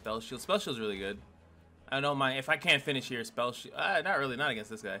here. Spell shield. Spell shield's really good. I don't mind if I can't finish here. Spell shield. Not really. Not against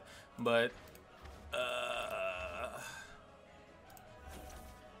this guy. But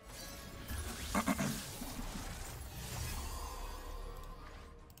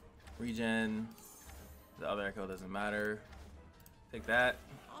regen. The other Echo doesn't matter. Take that.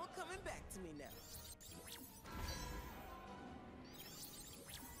 All coming back to me now.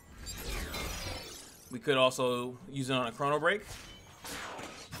 We could also use it on a chrono break.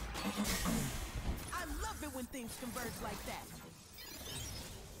 I love it when things converge like that.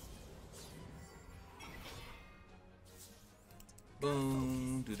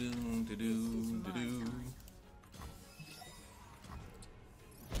 Boom, do do do do do do.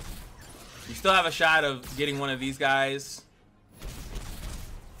 We still have a shot of getting one of these guys.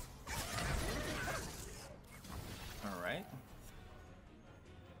 All right.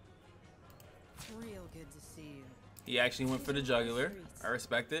 Real good to see you. He actually went for the jugular. I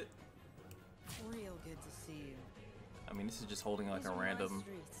respect it. Real good to see you. I mean, this is just holding like These a are my random.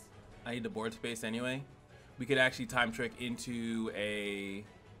 streets. I need the board space anyway. We could actually time trick into a.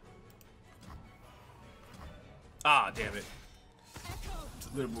 Ah, damn it.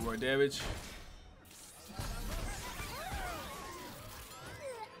 A little bit more damage.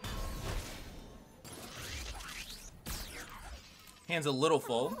 Hand's a little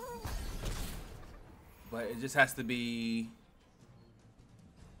full, but it just has to be.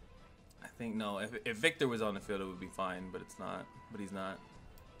 I think no. If Victor was on the field, it would be fine, but it's not. But he's not.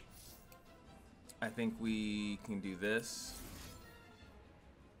 I think we can do this.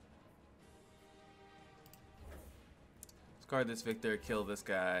 Discard this Victor, kill this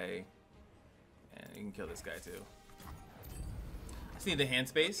guy, and you can kill this guy too. I just need the hand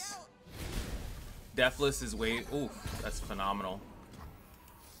space. Deathless is way. Ooh, that's phenomenal.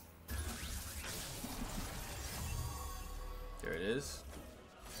 There it is.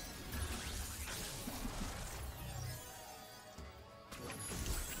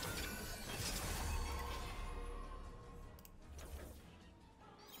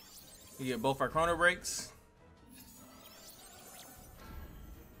 We get both our chrono breaks.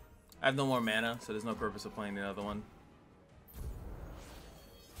 I have no more mana, so there's no purpose of playing the other one.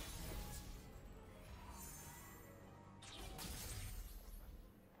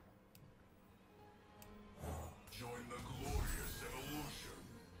 Join the glorious evolution.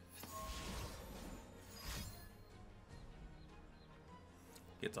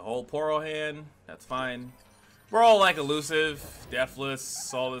 Gets a whole Poro hand. That's fine. We're all like elusive,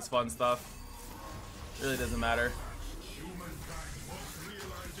 deathless, all this fun stuff. Really doesn't matter.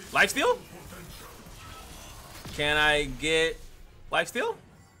 Lifesteal? Can I get lifesteal?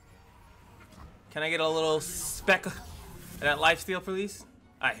 Can I get a little speck of that lifesteal, please?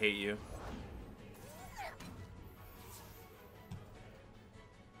 I hate you.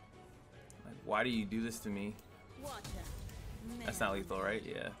 Like, why do you do this to me? That's not lethal, right?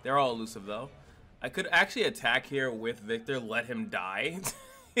 Yeah. They're all elusive, though. I could actually attack here with Victor, let him die.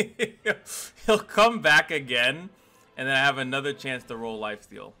 He'll come back again, and then I have another chance to roll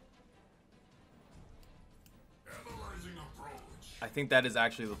lifesteal. I think that is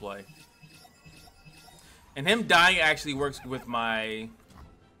actually the play. And him dying actually works with my...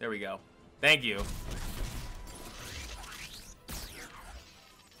 There we go. Thank you.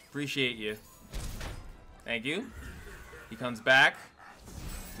 Appreciate you. Thank you. He comes back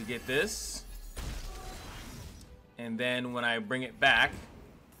to get this. And then when I bring it back...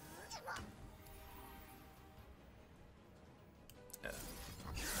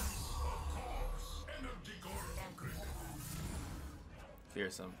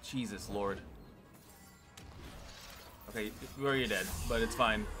 Fearsome. Jesus Lord. Okay, you're dead, but it's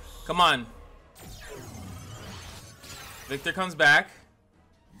fine. Come on. Victor comes back.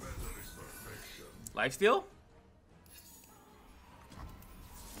 Lifesteal?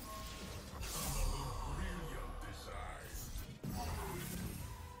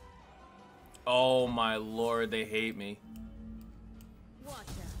 Oh my lord, they hate me.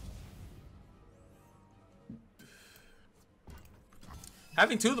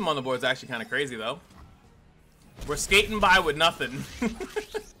 Having two of them on the board is actually kind of crazy, though. We're skating by with nothing.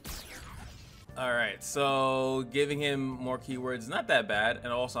 Alright, so giving him more keywords, not that bad.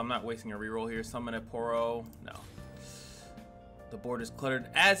 And also, I'm not wasting a reroll here. Summon a Poro. No. The board is cluttered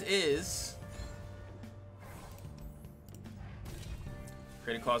as is.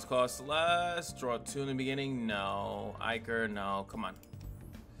 Create a cost less. Draw two in the beginning. No. Iker, no. Come on.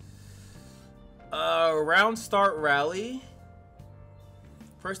 Round start rally.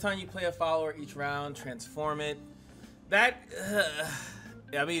 First time you play a follower each round, transform it. That,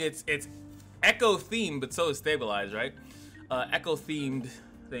 I mean, it's Ekko themed, but so is stabilized, right? Ekko themed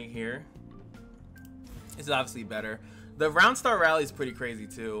thing here. This is obviously better. The round start rally is pretty crazy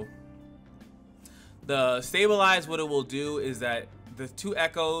too. The stabilize, what it will do is that the two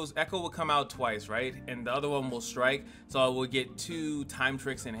Ekko will come out twice, right? And the other one will strike, so I will get two time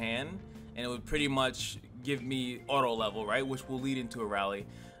tricks in hand, and it would pretty much give me auto level, right? Which will lead into a rally.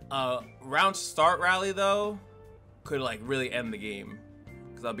 Round start rally though could like really end the game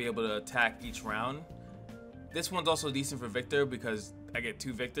because I'll be able to attack each round. This one's also decent for Victor because I get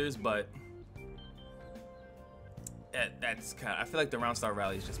two Victors, but that's kind of, I feel like the round start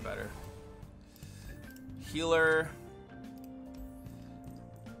rally is just better. Healer.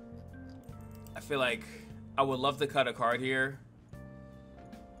 I feel like I would love to cut a card here.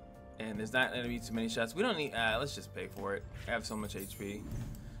 And there's not going to be too many shots. We don't need... let's just pay for it. I have so much HP.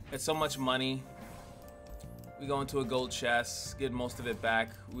 It's so much money. We go into a gold chest. Get most of it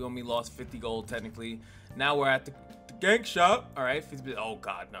back. We only lost 50 gold, technically. Now we're at the gank shop. Alright. Oh,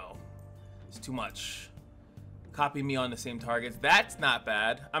 God, no. It's too much. Copy me on the same targets. That's not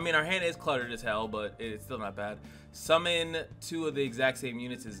bad. I mean, our hand is cluttered as hell, but it's still not bad. Summon two of the exact same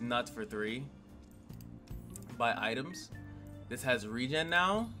units is nuts for 3. Buy items. This has regen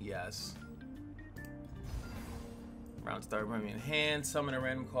now? Yes. Round start, run me in hand. Summon a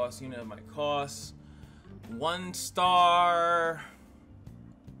random cost unit of my cost. 1 star.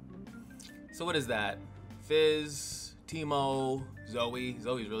 So what is that? Fizz, Teemo, Zoe.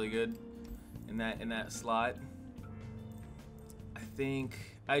 Zoe's really good in that slot. I think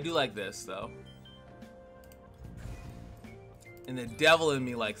I do like this though. And the devil in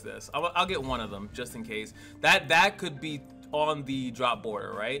me likes this. I'll get one of them just in case. That could be on the drop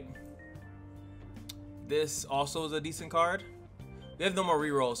border, right? This also is a decent card. We have no more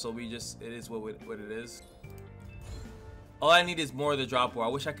rerolls, so it is what it is. All I need is more of the drop border.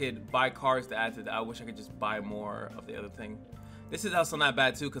 I wish I could buy cards to add to that. I wish I could just buy more of the other thing. This is also not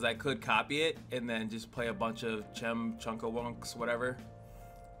bad too, because I could copy it and then just play a bunch of Chem, Chunka Wunks, whatever.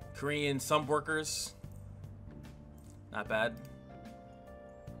 Korean Sump Workers. Not bad.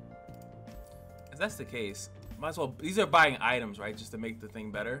 If that's the case, might as well. These are buying items, right? Just to make the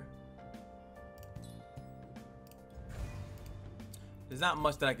thing better. There's not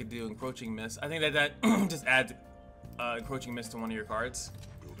much that I could do. Encroaching Mist. I think that just adds Encroaching Mist to one of your cards.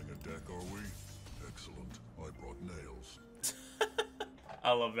 Building a deck, are we? Excellent. I brought nails.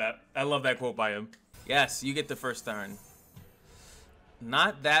 I love that. I love that quote by him. Yes, you get the first turn.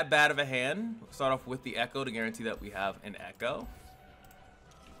 Not that bad of a hand. We'll start off with the Ekko to guarantee that we have an Ekko.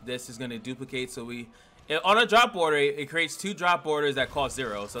 This is going to duplicate, so on a drop border, it creates 2 drop borders that cost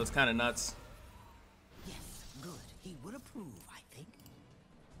 0, so it's kind of nuts. Yes, good. He would approve, I think.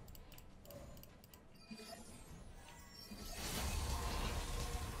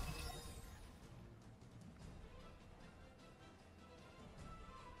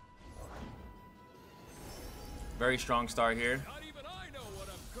 Very strong start here. Not even I know what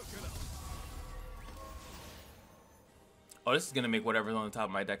I'm cooking up. Oh, this is going to make whatever's on the top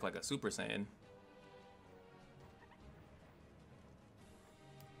of my deck like a Super Saiyan.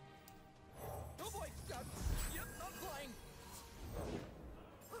 Oh boy, yep, I'm flying.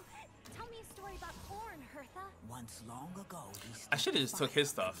 Tell me a story about Ornn, Hertha. Once long ago, I should have just took his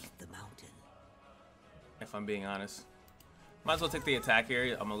stuff, the mountain. if I'm being honest. Might as well take the attack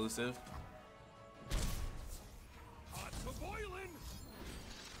here. I'm elusive. Hot to boiling.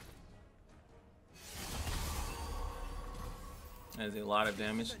 That is a lot of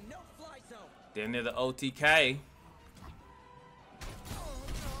damage. The no-fly zone. Damn near the OTK.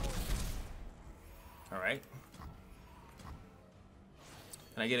 Alright.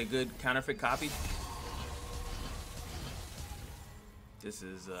 Can I get a good counterfeit copy? This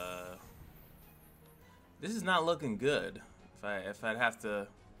is not looking good. If I'd have to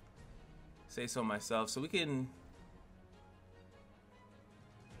say so myself. So we can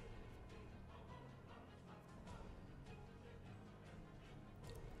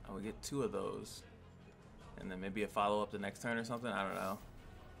we get 2 of those. And then maybe a follow-up the next turn or something. I don't know.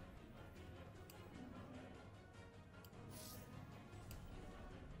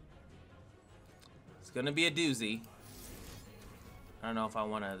 It's gonna be a doozy. I don't know if I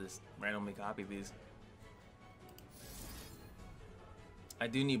want to just randomly copy these. I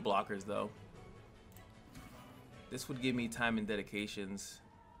do need blockers though. This would give me time and dedications.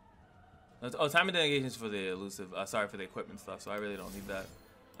 Oh, time and dedications for the elusive. Sorry, for the equipment stuff. So I really don't need that.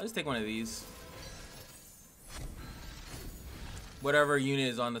 I'll just take one of these. Whatever unit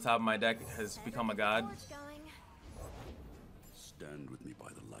is on the top of my deck has become a god. Stand with me by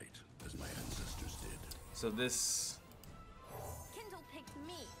the light, as my ancestors did. So this. Kindle picked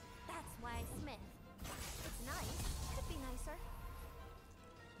me. That's why I smith. It's nice. Could be nicer.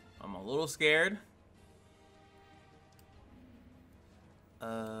 I'm a little scared.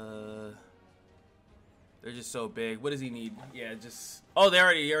 They're just so big. What does he need? Yeah, just. Oh, he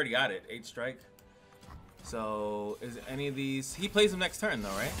already got it. 8 strike. So is any of these? He plays them next turn though,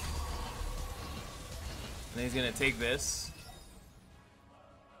 right? And then he's gonna take this.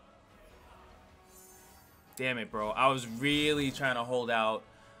 Damn it, bro. I was really trying to hold out.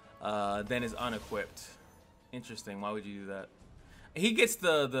 Then is unequipped. Interesting. Why would you do that? He gets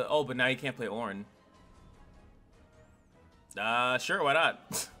the oh, but now he can't play Ornn. Sure, why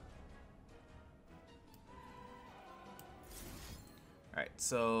not? Alright,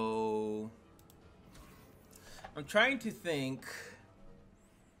 so I'm trying to think.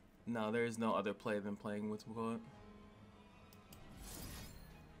 No, there is no other play than playing with what?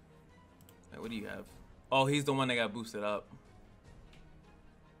 Wait, what do you have? Oh, he's the one that got boosted up.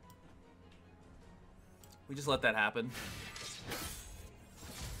 We just let that happen.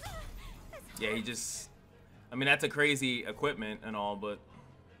 Yeah, he just. I mean, that's a crazy equipment and all, but.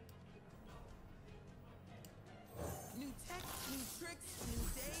 New tech, new tricks, new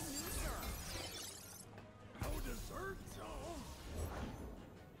day, new syrup. No dessert zone.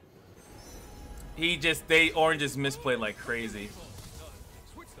 Ornn just misplayed like crazy.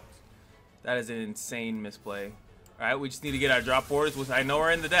 That is an insane misplay. Alright, we just need to get our drop boards, which I know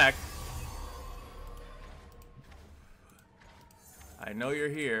are in the deck. I know you're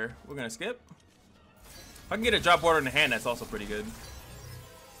here. We're gonna skip. If I can get a drop border in the hand, that's also pretty good.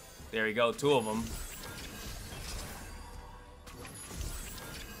 There you go, 2 of them.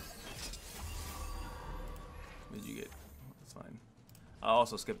 What did you get? That's fine. I'll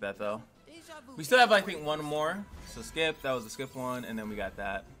also skip that though. We still have, I think, 1 more. So skip, that was the skip one, and then we got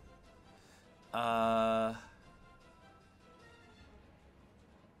that.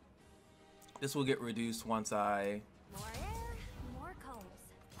 This will get reduced once I. More air, more combs.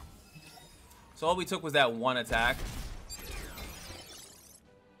 So all we took was that 1 attack.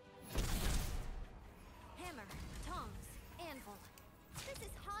 Hammer, tongs, anvil. This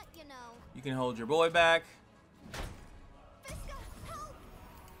is hot, you know. You can hold your boy back. Fiska, help!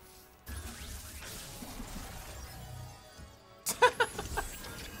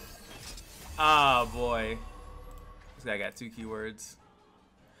 Ah, boy. This guy got 2 keywords.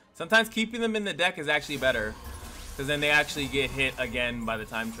 Sometimes keeping them in the deck is actually better, because then they actually get hit again by the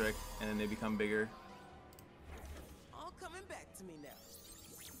time trick, and then they become bigger. All coming back to me now.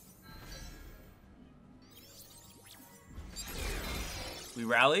 We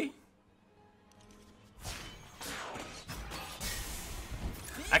rally.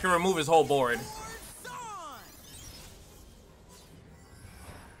 I can remove his whole board.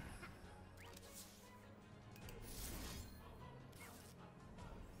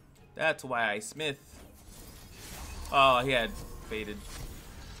 That's why I Smith. Oh, he had faded.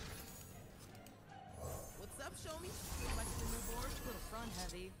 What's up, show me? Like the new board? Little front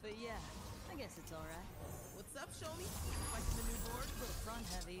heavy, but yeah, I guess it's alright. What's up, show me? Like the new board? Little front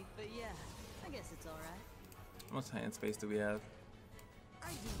heavy, but yeah, I guess it's alright. How much hand space do we have? I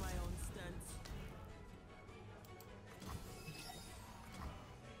do my own stunts.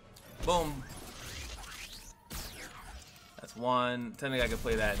 Boom. That's one. Technically, I could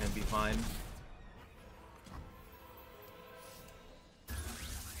play that and then be fine.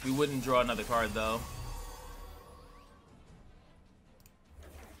 We wouldn't draw another card, though.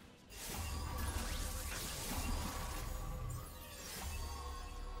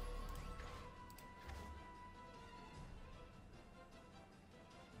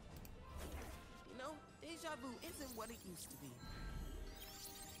 You know, deja vu isn't what it used to be.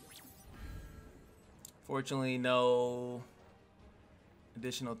 Fortunately, no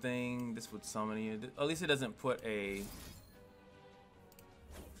additional thing. This would summon you. At least it doesn't put a...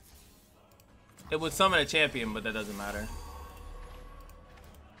 It would summon a champion, but that doesn't matter.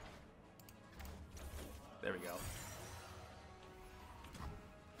 There we go.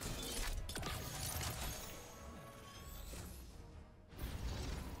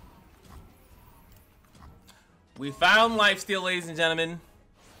 We found lifesteal, ladies and gentlemen.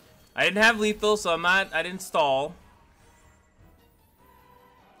 I didn't have lethal, so I didn't stall.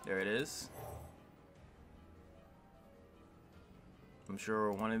 There it is. I'm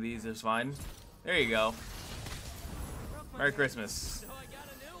sure one of these is fine. There you go. Merry Christmas. So I got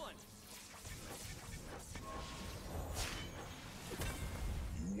a new one.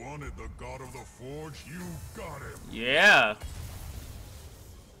 You wanted the god of the forge, you got him. Yeah.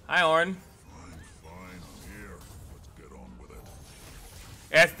 Hi, Ornn. Fine, I'm here. Let's get on with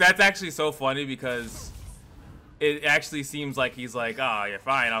it. That's actually so funny because it actually seems like he's like, oh, you're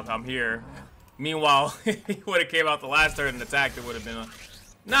fine, I'll come here. Meanwhile, he would have came out the last turn and attacked. It would have been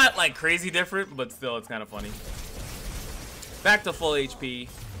not like crazy different, but still, it's kind of funny. Back to full HP.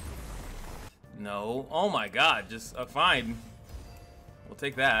 No. Oh my god, just fine. We'll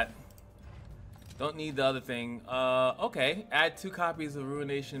take that. Don't need the other thing. Okay. Add 2 copies of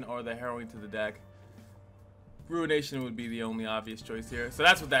Ruination or the Harrowing to the deck. Ruination would be the only obvious choice here. So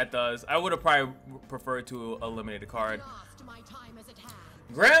that's what that does. I would have probably preferred to eliminate a card.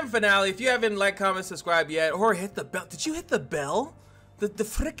 Grand finale. If you haven't liked, comment, subscribe yet, or hit the bell. Did you hit the bell? The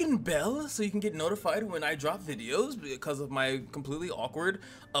frickin' bell, so you can get notified when I drop videos because of my completely awkward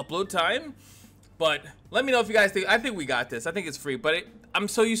upload time. But let me know if you guys think. I think we got this. I think it's free, but I'm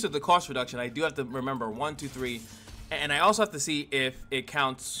so used to the cost reduction. I do have to remember 1, 2, 3, and I also have to see if it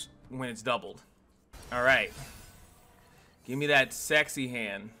counts when it's doubled. All right, give me that sexy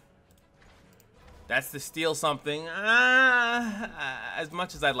hand. That's to steal something. As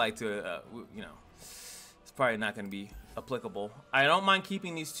much as I'd like to, you know, it's probably not going to be applicable. I don't mind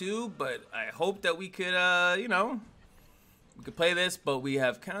keeping these 2, but I hope that we could, you know, we could play this, but we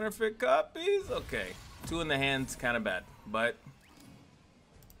have counterfeit copies. Okay, 2 in the hand's kind of bad, but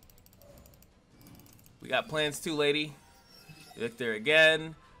we got plans too, lady. Victor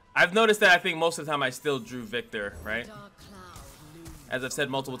again. I've noticed that I think most of the time I still drew Victor, right? As I've said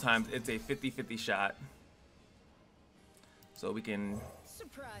multiple times, it's a 50-50 shot. So we can...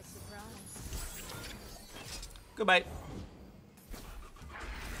 Surprise, surprise. Goodbye.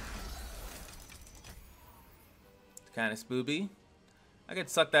 Kind of spooby. I could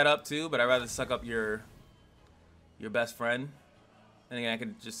suck that up too, but I'd rather suck up your best friend. And again, I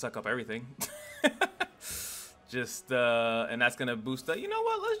could just suck up everything. Just, and that's gonna boost the... You know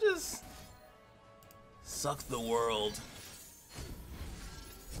what? Let's just... suck the world.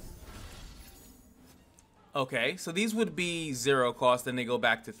 Okay, so these would be 0 cost, then they go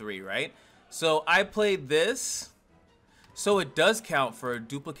back to 3, right? So I played this, so it does count for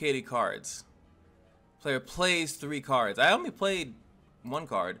duplicated cards. Player plays 3 cards. I only played 1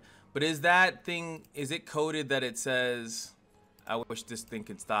 card, but is that thing, is it coded that it says, I wish this thing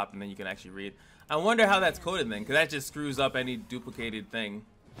could stop, and then you can actually read? I wonder how that's coded then, because that just screws up any duplicated thing.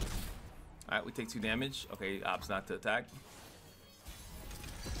 Alright, we take 2 damage. Okay, opts not to attack.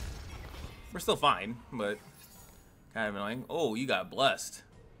 We're still fine, but kind of annoying. Oh, you got blessed.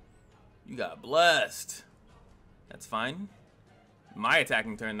 You got blessed. That's fine. My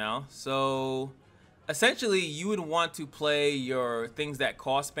attacking turn now. So, essentially, you would want to play your things that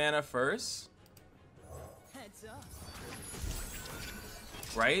cost mana first. Heads up.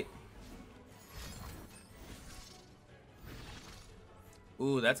 right?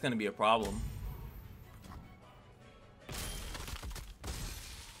 Ooh, that's gonna be a problem.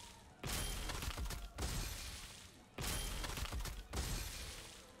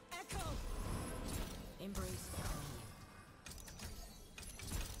 Ekko. Embrace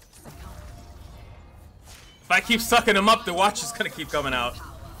the If I keep sucking him up, the watch is gonna keep coming out.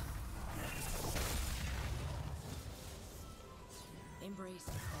 embrace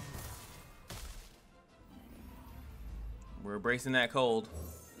the We're embracing that cold.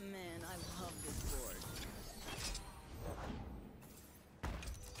 Man, I love this board.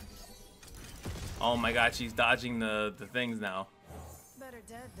 Oh my god, she's dodging the things now. Better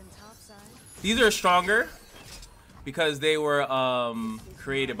dead than topside. These are stronger because they were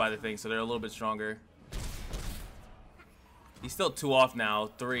created by the thing, so they're a little bit stronger. He's still 2 off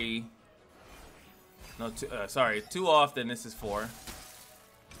now. 3. No, 2, sorry, 2 off, then this is 4.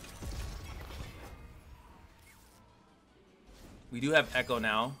 We do have Ekko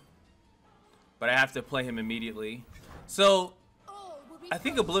now, but I have to play him immediately. So, I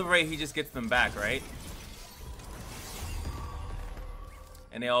think Obliterate, he just gets them back, right?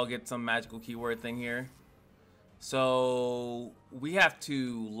 And they all get some magical keyword thing here. So, we have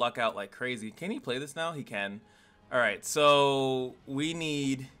to luck out like crazy. Can he play this now? He can. Alright, so we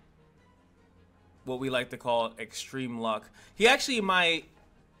need what we like to call extreme luck. He actually might...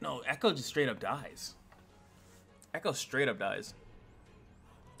 No, Ekko just straight up dies. Ekko straight up dies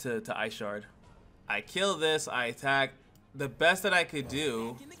to Ice Shard. I kill this, I attack. The best that I could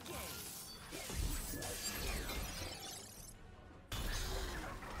do...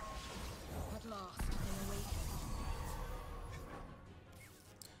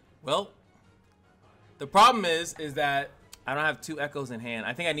 Well, the problem is that I don't have 2 Echoes in hand.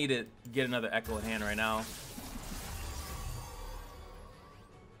 I think I need to get another Ekko in hand right now.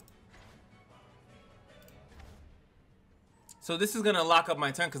 So this is gonna lock up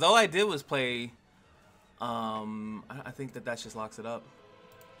my turn because all I did was play. I think that just locks it up.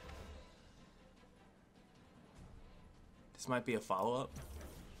 This might be a follow-up.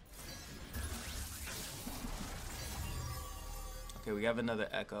 Okay, we have another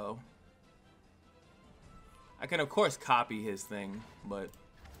Ekko. I can of course copy his thing, but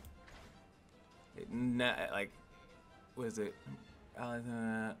like, what is it?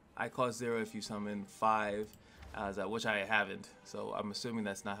 I cost 0 if you summon 5, which I haven't. So I'm assuming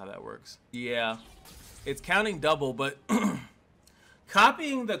that's not how that works. Yeah, it's counting double, but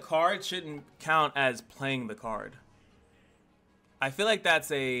copying the card shouldn't count as playing the card. I feel like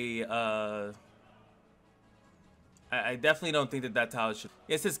that's a. I definitely don't think that that's how it should.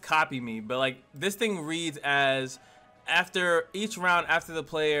 It says copy me, but like this thing reads as after each round after the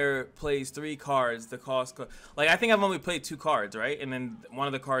player plays 3 cards, the cost. Like I think I've only played 2 cards, right? And then one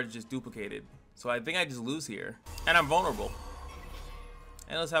of the cards just duplicated. So I think I just lose here, and I'm vulnerable.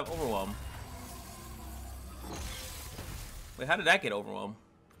 And let's have Overwhelm. Wait, how did that get Overwhelm?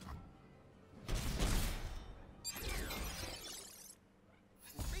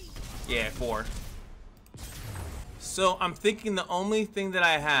 Yeah, 4. So I'm thinking the only thing that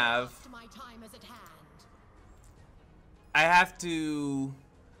I have to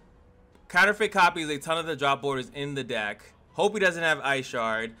counterfeit copies a ton of the drop borders in the deck. Hope he doesn't have Ice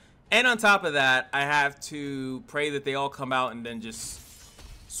Shard. And on top of that, I have to pray that they all come out and then just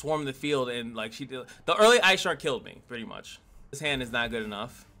swarm the field. And like she did, the early Ice Shard killed me pretty much. This hand is not good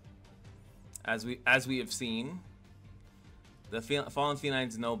enough, as we have seen. The Fallen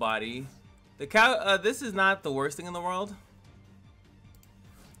Felines nobody. The cow. This is not the worst thing in the world,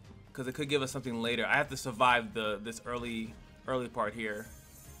 because it could give us something later. I have to survive this early part here.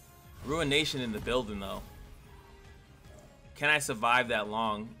 Ruination in the building though. Can I survive that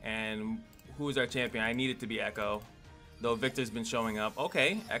long? And who is our champion? I need it to be Ekko, though Victor's been showing up.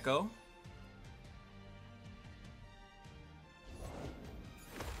 Okay, Ekko.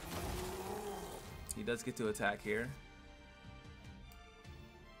 He does get to attack here.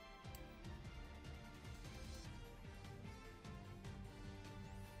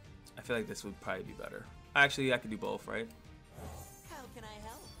 I feel like this would probably be better. Actually, I could do both, right? How can I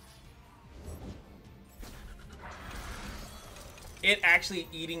help? It actually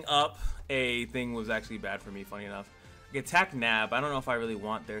eating up a thing was actually bad for me, funny enough. I can attack Nab. I don't know if I really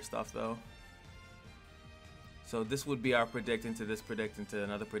want their stuff, though. So this would be our predict into this predict into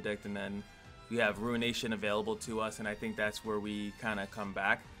another predict, and then we have Ruination available to us, and I think that's where we kind of come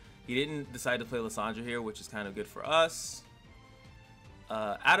back. He didn't decide to play Lysandra here, which is kind of good for us.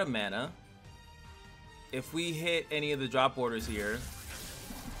 Out of mana, if we hit any of the drop borders here,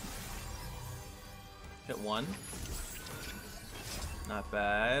 hit 1. Not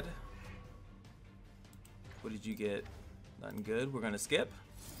bad. What did you get? Nothing good. We're gonna skip.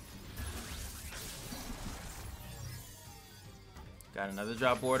 Got another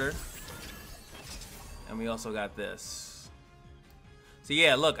drop order. And we also got this. So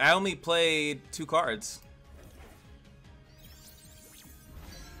yeah, look, I only played 2 cards.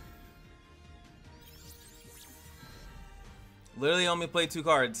 Literally only played 2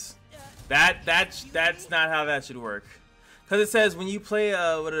 cards. That's not how that should work. Because it says when you play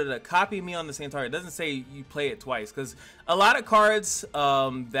copy me on the same target, it doesn't say you play it twice. Because a lot of cards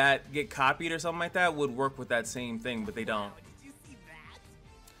that get copied or something like that would work with that same thing, but they don't. Did you see that?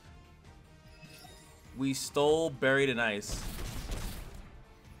 We stole Buried in Ice.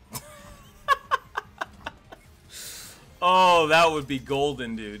 Oh, that would be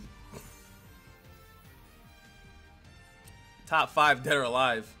golden, dude. Top 5 dead or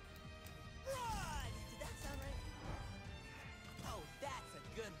alive. Run! Did that sound right? Oh, that's a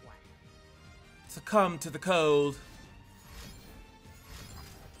good one. Succumb to the cold.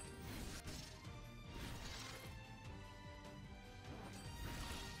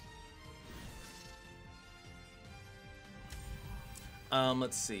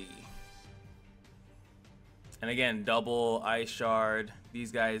 Let's see. And again, double ice shard.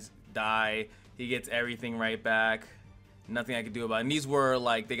 These guys die. He gets everything right back. Nothing I could do about it. And these were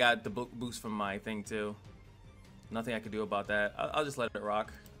like, they got the boost from my thing too. Nothing I could do about that. I'll just let it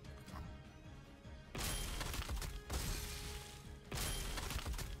rock.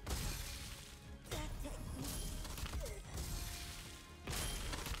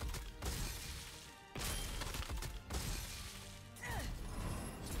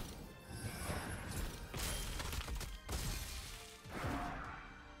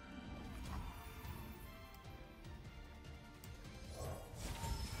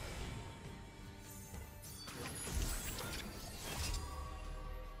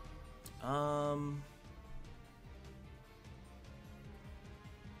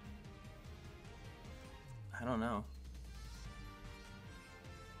 I don't know.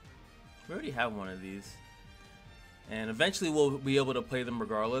 We already have one of these. And eventually we'll be able to play them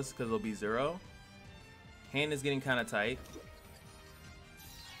regardless because they'll be 0. Hand is getting kind of tight.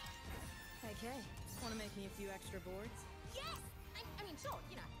 Okay, want to make me a few extra boards? Yes! I mean, sure,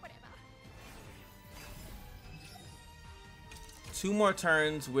 you know, whatever. 2 more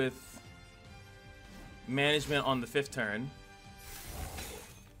turns with management on the 5th turn.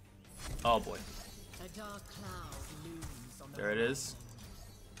 Oh boy. A dark cloud looms on the There it is.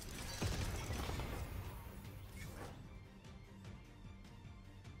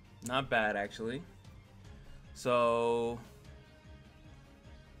 Not bad, actually. So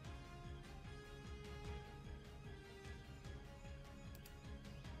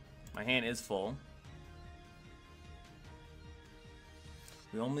my hand is full.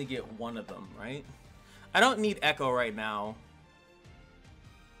 We only get one of them, right? I don't need Ekko right now.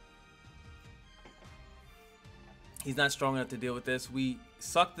 He's not strong enough to deal with this. We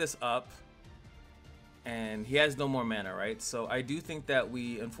suck this up. And he has no more mana, right? So I do think that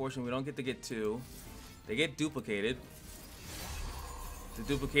unfortunately, we don't get to get 2. They get duplicated. The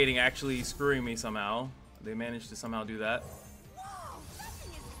duplicating actually screwing me somehow. They managed to somehow do that. Whoa! That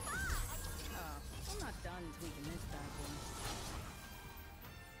thing is fast! Oh, I'm not done tweaking this bad boy.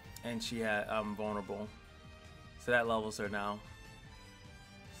 And she had, I'm vulnerable. So that levels her now.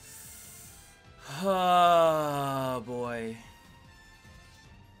 Oh boy.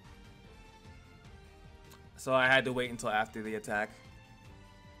 So I had to wait until after the attack.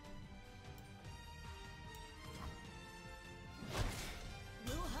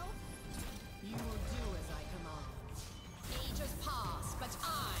 Will help? You will do as I command. Ages pass, but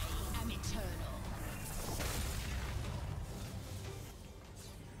I am eternal.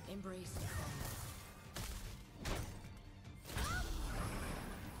 Embrace the combat.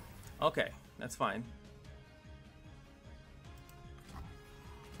 Okay, that's fine.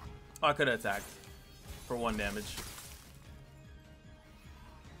 Oh, I could have attacked for 1 damage.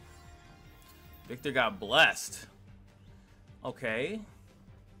 Victor got blessed. Okay.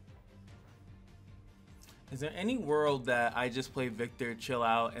 Is there any world that I just play Victor, chill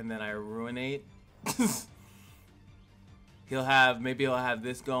out, and then I ruinate? Maybe he'll have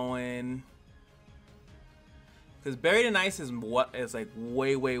this going. Because Buried in Ice is what is like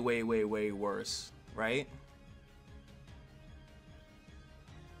way worse, right?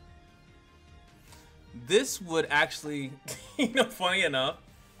 This would actually, you know, funny enough,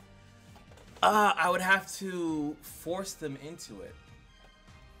 I would have to force them into it.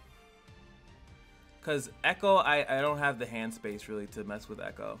 Because Ekko, I don't have the hand space really to mess with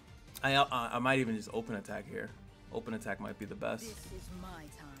Ekko. I might even just open attack here. Open attack might be the best. This is my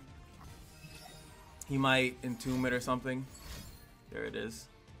time. He might entomb it or something. There it is.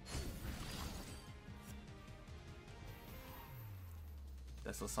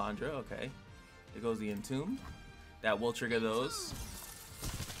 That's Lysandra, okay. There goes the entomb. That will trigger those.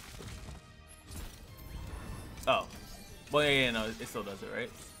 Oh. Well, yeah, no, it still does it, right?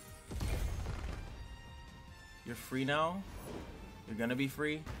 You're free now? You're gonna be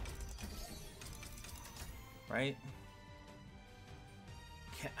free? Right?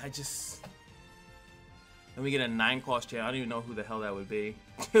 Can't I just... Then we get a 9-cost champ. I don't even know who the hell that would be.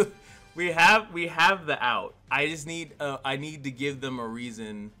 we have the out. I just need I need to give them a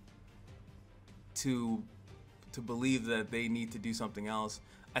reason to believe that they need to do something else.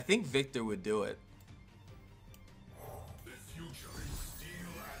 I think Victor would do it. The future is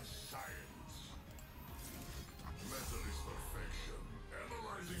steel and science. Metal is perfection.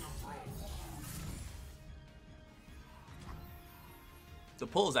 Analyzing approach. The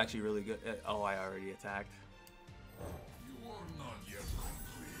pull is actually really good. Oh, I already attacked. You are not yet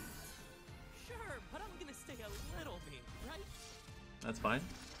complete. Sure, but I'm gonna stay a little bit, right? That's fine.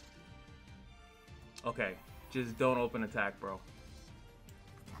 Okay, just don't open attack, bro.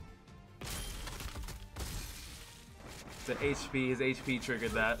 The HP, his HP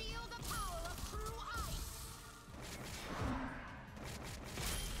triggered that. Feel the power of true ice.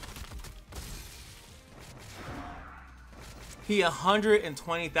 He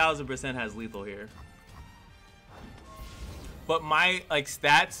 120,000% has lethal here. But my like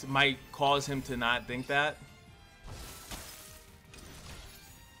stats might cause him to not think that.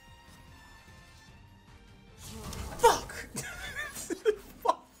 Fuck.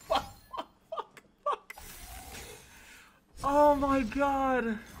 fuck. Oh my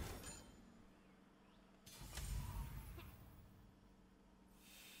god.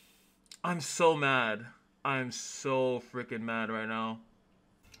 I'm so mad. I'm so freaking mad right now.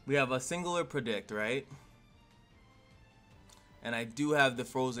 We have a singular predict, right? And I do have the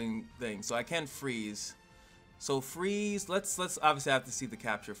frozen thing, so I can freeze. So freeze, let's obviously have to see the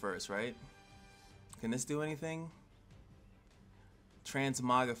capture first, right? Can this do anything?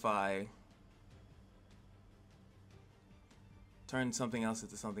 Transmogrify. Turn something else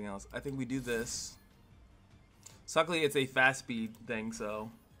into something else. I think we do this. So luckily it's a fast speed thing, so.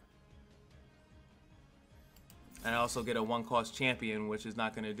 And I also get a 1-cost champion, which is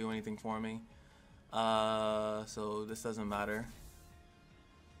not going to do anything for me. So this doesn't matter.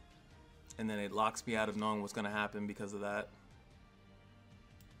 And then it locks me out of knowing what's going to happen because of that.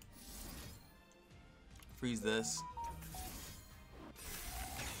 Freeze this.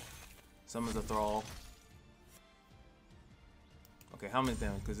 Summons a thrall. Okay, how many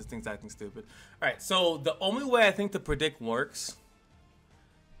damage? Because this thing's acting stupid. Alright, so the only way I think the predict works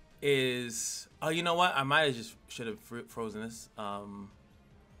is... Oh, you know what? I might have just should have frozen this.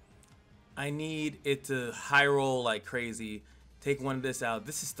 I need it to high roll like crazy. Take one of this out.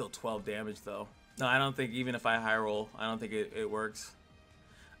 This is still 12 damage though. No, I don't think even if I high roll, I don't think it works.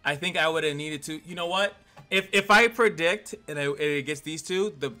 I think I would have needed to. You know what? If I predict and it gets these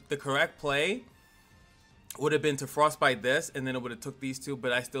two, the correct play would have been to frostbite this, and then it would have took these two,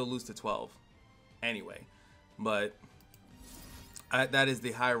 but I still lose to 12 anyway. But that is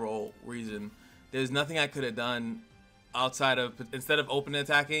the high roll reason. There's nothing I could have done outside of, instead of open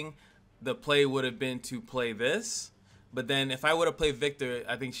attacking, the play would have been to play this. But then if I would have played Victor,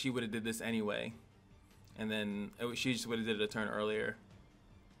 I think she would have did this anyway. And then she just would have did it a turn earlier.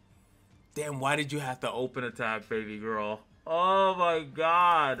 Damn, why did you have to open attack, baby girl? Oh my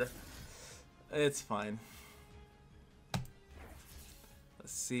god. It's fine.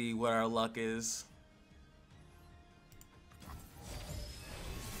 Let's see what our luck is.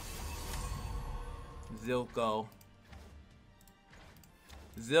 Zilko,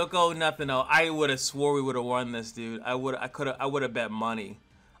 nothing. No, I would have swore we would have won this, dude. I would have bet money.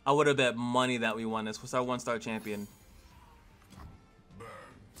 I would have bet money that we won this. What's our 1-star champion?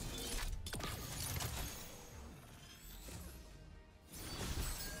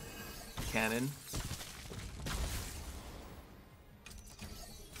 Cannon.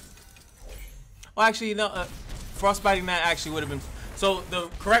 Well, actually, you know, frostbiting that actually would have been. So the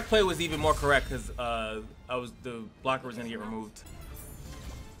correct play was even more correct because the blocker was gonna get removed.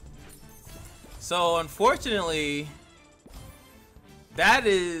 So unfortunately, that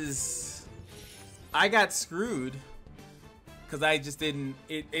is, I got screwed because I just didn't.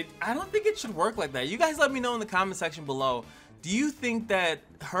 I don't think it should work like that. You guys let me know in the comment section below. Do you think that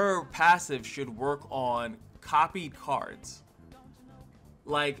her passive should work on copied cards?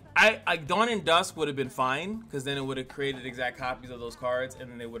 Like I Dawn and Dusk would have been fine because then it would have created exact copies of those cards and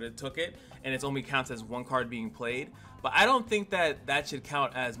then they would have took it and it only counts as one card being played. But I don't think that that should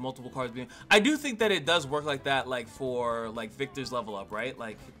count as multiple cards being. I do think that it does work like that, like for like Victor's level up, right?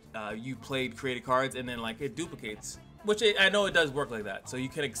 Like you played created cards and then like it duplicates, which I know it does work like that. So you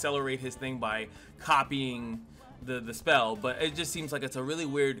can accelerate his thing by copying the spell, but it just seems like it's a really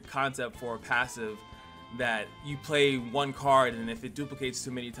weird concept for a passive that you play one card and if it duplicates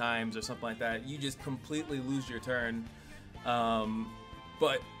too many times or something like that, you just completely lose your turn.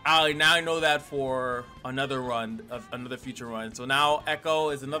 But now I know that for another run, of another future run. So now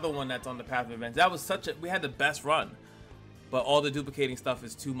Ekko is another one that's on the path of events. That was we had the best run, but all the duplicating stuff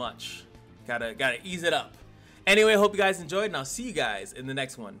is too much. Gotta ease it up. Anyway, hope you guys enjoyed and I'll see you guys in the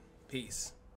next one. Peace.